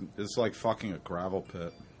 it's like fucking a gravel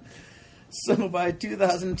pit. So by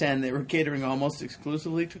 2010, they were catering almost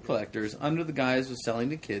exclusively to collectors under the guise of selling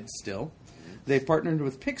to kids still. They partnered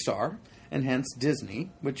with Pixar and hence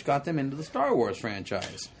Disney, which got them into the Star Wars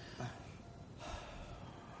franchise.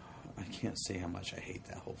 I can't say how much I hate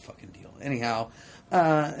that whole fucking deal. Anyhow,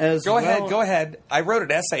 Go ahead. I wrote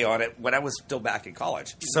an essay on it when I was still back in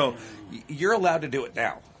college. So you're allowed to do it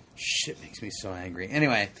now. Shit makes me so angry.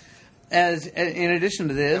 Anyway, in addition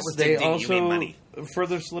to this, That was they Ding Ding, you mean also money.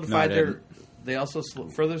 further solidified No, I their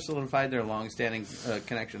didn't. further solidified their long-standing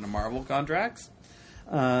connection to Marvel contracts.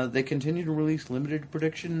 They continue to release limited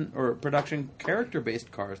production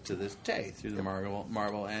character-based cars to this day through the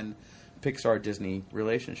Marvel and Pixar Disney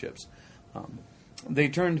relationships. They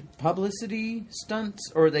turned to publicity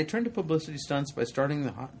stunts by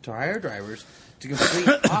starting to hire drivers to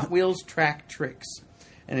complete Hot Wheels track tricks.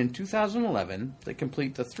 And in 2011, they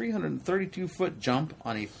complete the 332-foot jump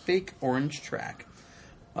on a fake orange track,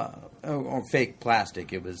 or fake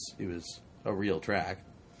plastic. It was a real track.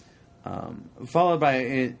 Followed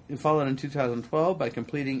in 2012 by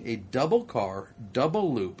completing a double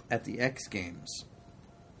loop at the X Games.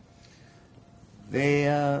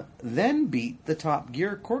 They then beat the Top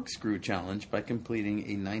Gear Corkscrew Challenge by completing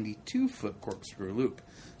a 92-foot corkscrew loop.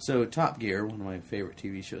 So Top Gear, one of my favorite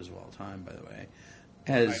TV shows of all time, by the way,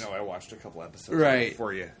 I know. I watched a couple episodes right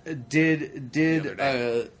for you. Did The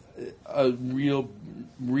other a real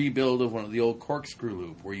rebuild of one of the old corkscrew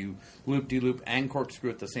loop where you loop-de-loop and corkscrew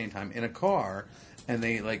at the same time in a car, and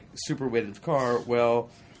they like super weighted the car. Well,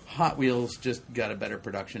 Hot Wheels just got a better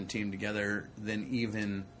production team together than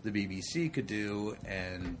even the BBC could do,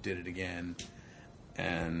 and did it again.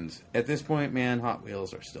 And at this point, man, Hot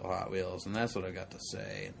Wheels are still Hot Wheels, and that's what I got to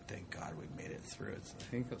say. And thank God we made it through. I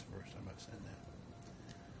think that's the first time I've said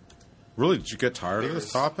that. Really? Did you get tired of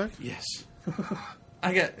this topic? Yes.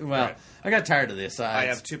 I got tired of this. I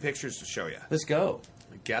have 2 pictures to show you. Let's go.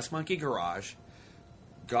 Gas Monkey Garage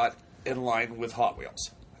got in line with Hot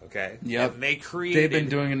Wheels. Okay? Yep. And they created... They've been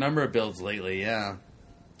doing a number of builds lately, yeah.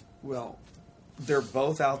 Well, they're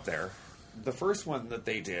both out there. The first one that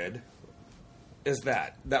they did is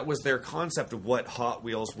that. That was their concept of what Hot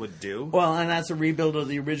Wheels would do. Well, and that's a rebuild of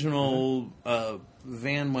the original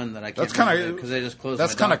van one that I can't That's kind remember of because they just closed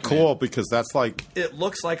That's my kind of document. cool because that's like It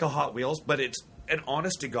looks like a Hot Wheels, but it's an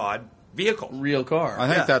honest-to-God vehicle. Real car. I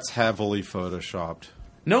think Yeah. that's heavily photoshopped.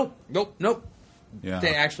 Nope. Nope. Yeah.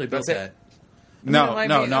 They actually built That's it. that. No, It might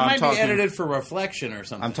no, be, no. It I'm might talking. be edited for reflection or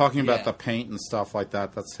something. I'm talking about Yeah. the paint and stuff like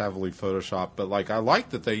that. That's heavily photoshopped. But like, I like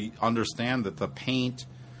that they understand that the paint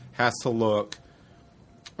has to look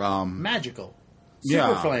magical.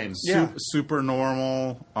 Super flames. Super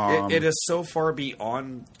normal. It is so far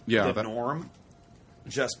beyond the that, norm.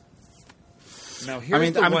 Just now,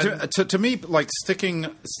 here's the one. To me, like sticking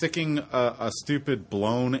a stupid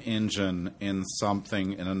blown engine in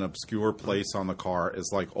something in an obscure place on the car is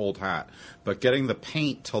like old hat. But getting the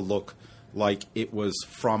paint to look like it was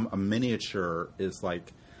from a miniature is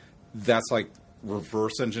like that's like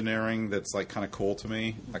reverse engineering. That's like kind of cool to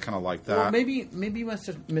me. I kind of like that. Well, maybe you must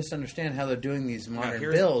misunderstand how they're doing these modern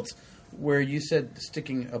builds. Where you said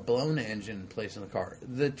sticking a blown engine in place in the car.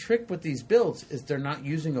 The trick with these builds is they're not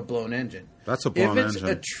using a blown engine. That's a blown engine.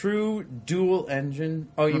 If it's a true dual engine...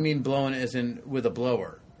 Oh, you mean blown as in with a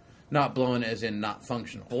blower. Not blown as in not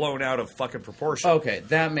functional. Blown out of fucking proportion. Okay,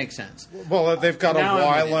 that makes sense. Well, they've got a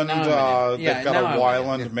Weiland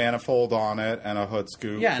manifold on it and a hood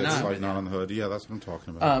scoop that's like not on the hood. Yeah, that's what I'm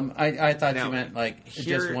talking about. I thought you meant like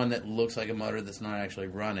just one that looks like a motor that's not actually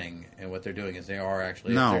running, and what they're doing is they are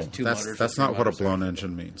actually no. That's not what a blown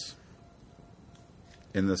engine means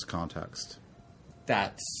in this context.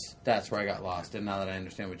 That's where I got lost, and now that I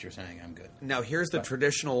understand what you're saying, I'm good. Now here's the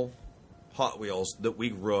traditional Hot Wheels that we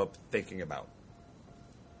grew up thinking about.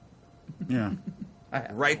 Yeah.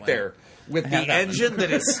 Right there. With the engine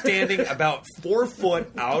that is standing about 4 foot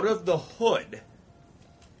out of the hood.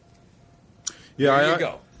 Yeah, there you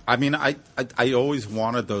go. I mean, I always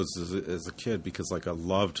wanted those as a kid because like I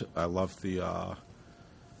loved the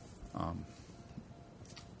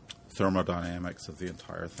thermodynamics of the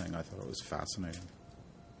entire thing. I thought it was fascinating.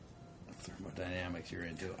 Thermodynamics you're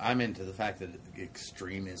into. I'm into the fact that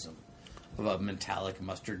extremism of a metallic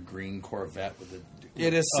mustard green Corvette with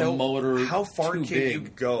a motor. How far can you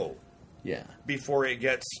go? Yeah. Before it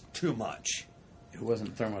gets too much. It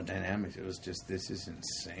wasn't thermodynamics. It was just this is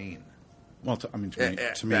insane. Well, to me,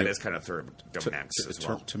 that is kind of thermodynamics as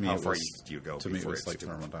well. To me, how far you go? To me, it was like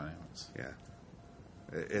thermodynamics. Yeah,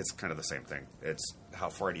 it's kind of the same thing. It's how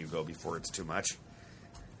far do you go before it's too much?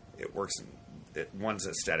 It works. One's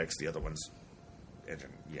aesthetics, the other one's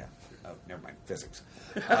engine. Yeah. Oh, never mind. Physics.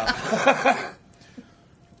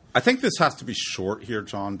 I think this has to be short here,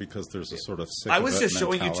 John, because there's a sort of sick I of was it just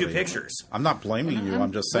showing you 2 mentality. pictures. I'm not blaming you.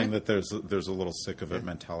 I'm just saying that there's a little sick of it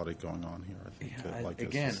mentality going on here. I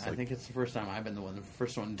think I think it's the first time I've been the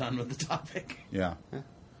first one done with the topic. Yeah.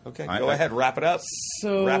 Okay, go ahead. Wrap it up.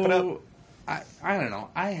 So wrap it up. I don't know.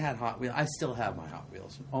 I had Hot Wheels. I still have my Hot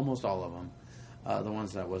Wheels. Almost all of them. The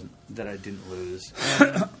ones that I didn't lose.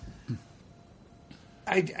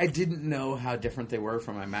 I didn't know how different they were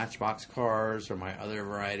from my Matchbox cars or my other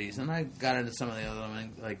varieties, and I got into some of the other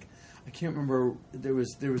ones. Like I can't remember. There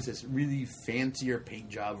was this really fancier paint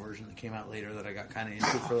job version that came out later that I got kind of into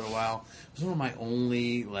for a little while. It was one of my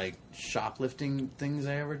only like shoplifting things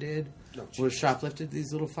I ever did. Was shoplifted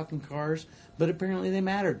these little fucking cars, but apparently they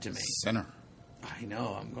mattered to me. Sinner. I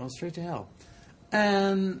know. I'm going straight to hell.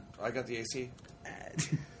 And I got the AC.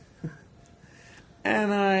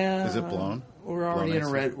 And I is it blown? We're already in a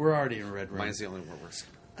red room. Mine's the only one worse.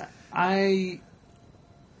 I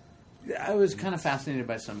was kind of fascinated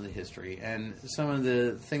by some of the history and some of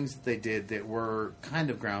the things that they did that were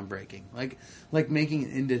kind of groundbreaking, like making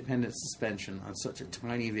an independent suspension on such a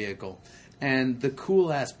tiny vehicle, and the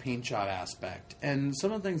cool ass paint job aspect, and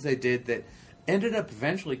some of the things they did that ended up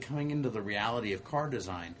eventually coming into the reality of car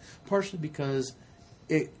design, partially because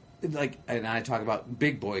and I talk about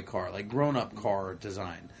big boy car, like grown-up car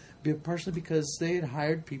design, partially because they had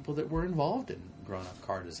hired people that were involved in grown-up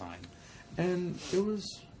car design. And it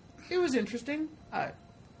was interesting. I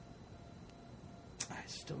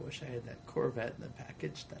still wish I had that Corvette in the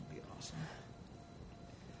package. That'd be awesome.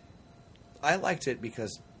 I liked it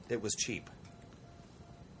because it was cheap.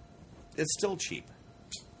 It's still cheap.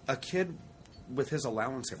 A kid with his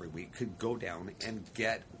allowance every week could go down and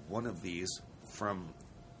get one of these from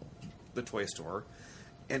the toy store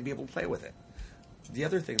and be able to play with it. The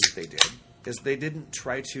other thing that they did is they didn't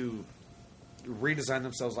try to redesign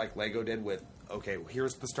themselves like Lego did with, okay,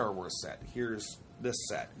 here's the Star Wars set, here's this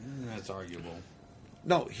set. That's arguable.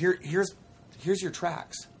 No, here's your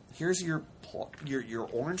tracks. Here's your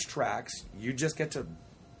orange tracks. You just get to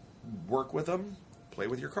work with them, play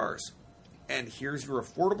with your cars. And here's your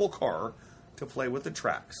affordable car to play with the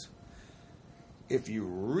tracks. If you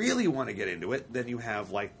really want to get into it, then you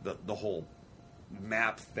have like the whole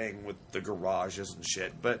map thing with the garages and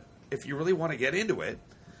shit. But if you really want to get into it,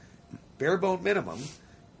 bare bone minimum,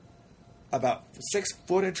 about 6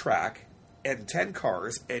 foot of track and 10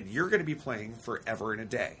 cars, and you're going to be playing forever and a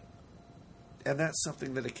day. And that's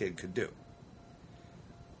something that a kid could do.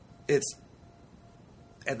 And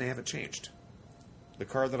they haven't changed. The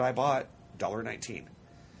car that I bought, $1.19.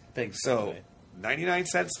 Thanks. So 99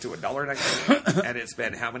 cents to $1.99, and it's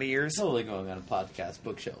been how many years? Totally going on a podcast,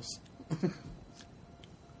 bookshelves.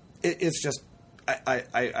 It's just I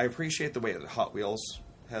appreciate the way that Hot Wheels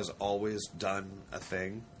has always done a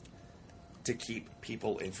thing to keep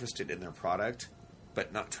people interested in their product,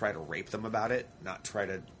 but not try to rape them about it, not try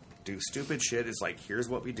to do stupid shit. It's like, here's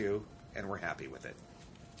what we do, and we're happy with it.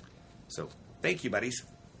 So, thank you, buddies.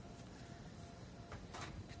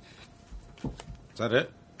 Is that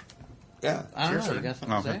it? Yeah. I don't know. You got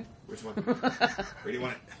something to say? Which one? Where do you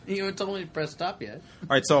want it? You haven't told me to press stop yet. All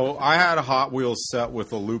right, so I had a Hot Wheels set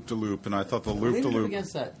with a loop-de-loop, and I thought the Lean it loop-de-loop...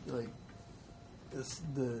 against that, like,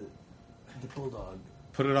 the bulldog.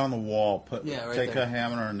 Put it on the wall. Right Take there. a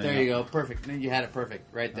hammer and nail. There you go. Perfect. You had it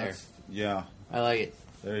perfect right there. Yeah. I like it.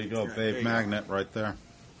 There you go. There Babe you magnet right there.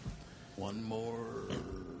 One more.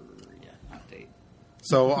 Yeah, update.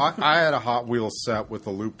 So I had a Hot Wheels set with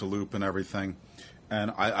the loop-de-loop and everything.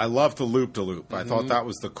 And I loved the loop-de-loop. Mm-hmm. I thought that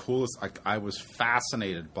was the coolest. I was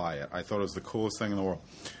fascinated by it. I thought it was the coolest thing in the world.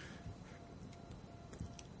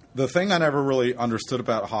 The thing I never really understood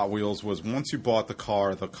about Hot Wheels was once you bought the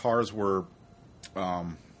cars were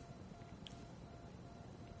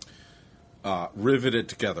riveted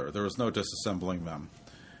together. There was no disassembling them.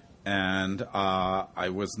 And I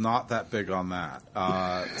was not that big on that.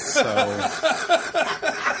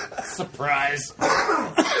 Surprise!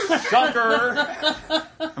 Shocker!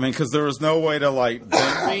 I mean, because there was no way to, like,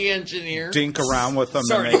 dink around with them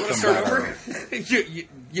Sorry, to make them better.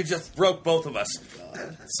 you just broke both of us.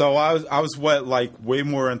 So I was way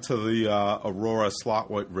more into the Aurora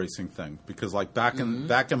slot racing thing because, like, back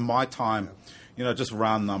in my time, you know, just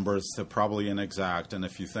round numbers, they're probably inexact. And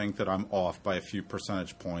if you think that I'm off by a few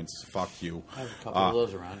percentage points, fuck you. I have a couple of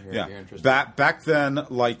those around here. Yeah. If you're interested. Back then,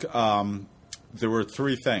 like, there were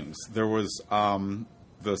three things. There was the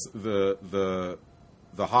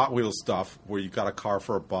Hot Wheels stuff where you got a car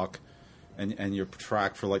for $1 and your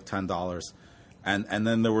track for like $10. And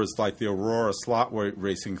then there was like the Aurora slot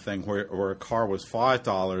racing thing where a car was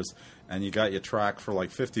 $5 and you got your track for like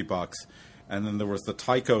 $50. And then there was the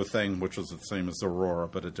Tyco thing, which was the same as Aurora,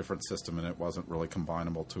 but a different system, and it wasn't really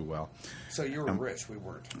combinable too well. So you were rich, we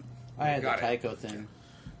weren't. I had the Tyco thing.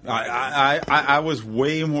 I was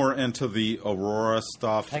way more into the Aurora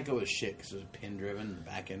stuff. Tyco was shit because it was pin driven. The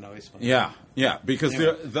back end always fun. Yeah, because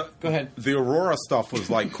Anyway, the go ahead. The Aurora stuff was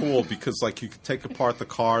like cool because like you could take apart the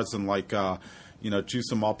cars and like juice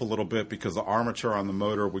them up a little bit because the armature on the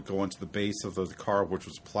motor would go into the base of the car, which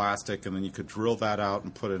was plastic, and then you could drill that out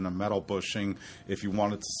and put it in a metal bushing if you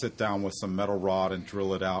wanted to sit down with some metal rod and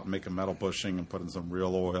drill it out and make a metal bushing and put in some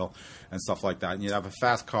real oil and stuff like that. And you'd have a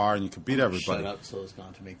fast car and you could beat everybody. Shut up, so as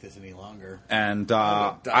not to make this any longer. And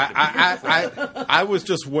I was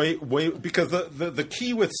just way because the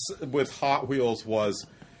key with Hot Wheels was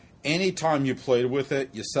anytime you played with it,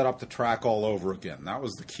 you set up the track all over again. That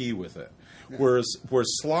was the key with it. Whereas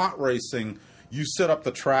slot racing, you set up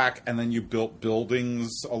the track and then you built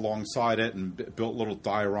buildings alongside it and built little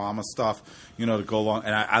diorama stuff, to go along.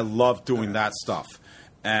 And I loved doing that stuff.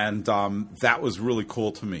 And that was really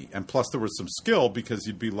cool to me. And plus there was some skill because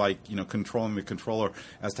you'd be like, controlling the controller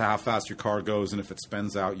as to how fast your car goes. And if it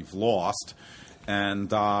spins out, you've lost.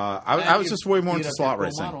 And I was just way more into slot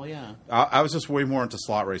racing. Model, yeah. I was just way more into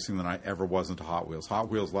slot racing than I ever was into Hot Wheels. Hot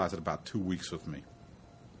Wheels lasted about 2 weeks with me.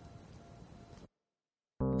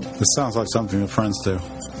 This sounds like something that friends do.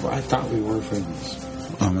 Well, I thought we were friends.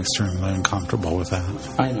 I'm extremely uncomfortable with that.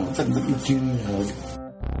 I know. But you do know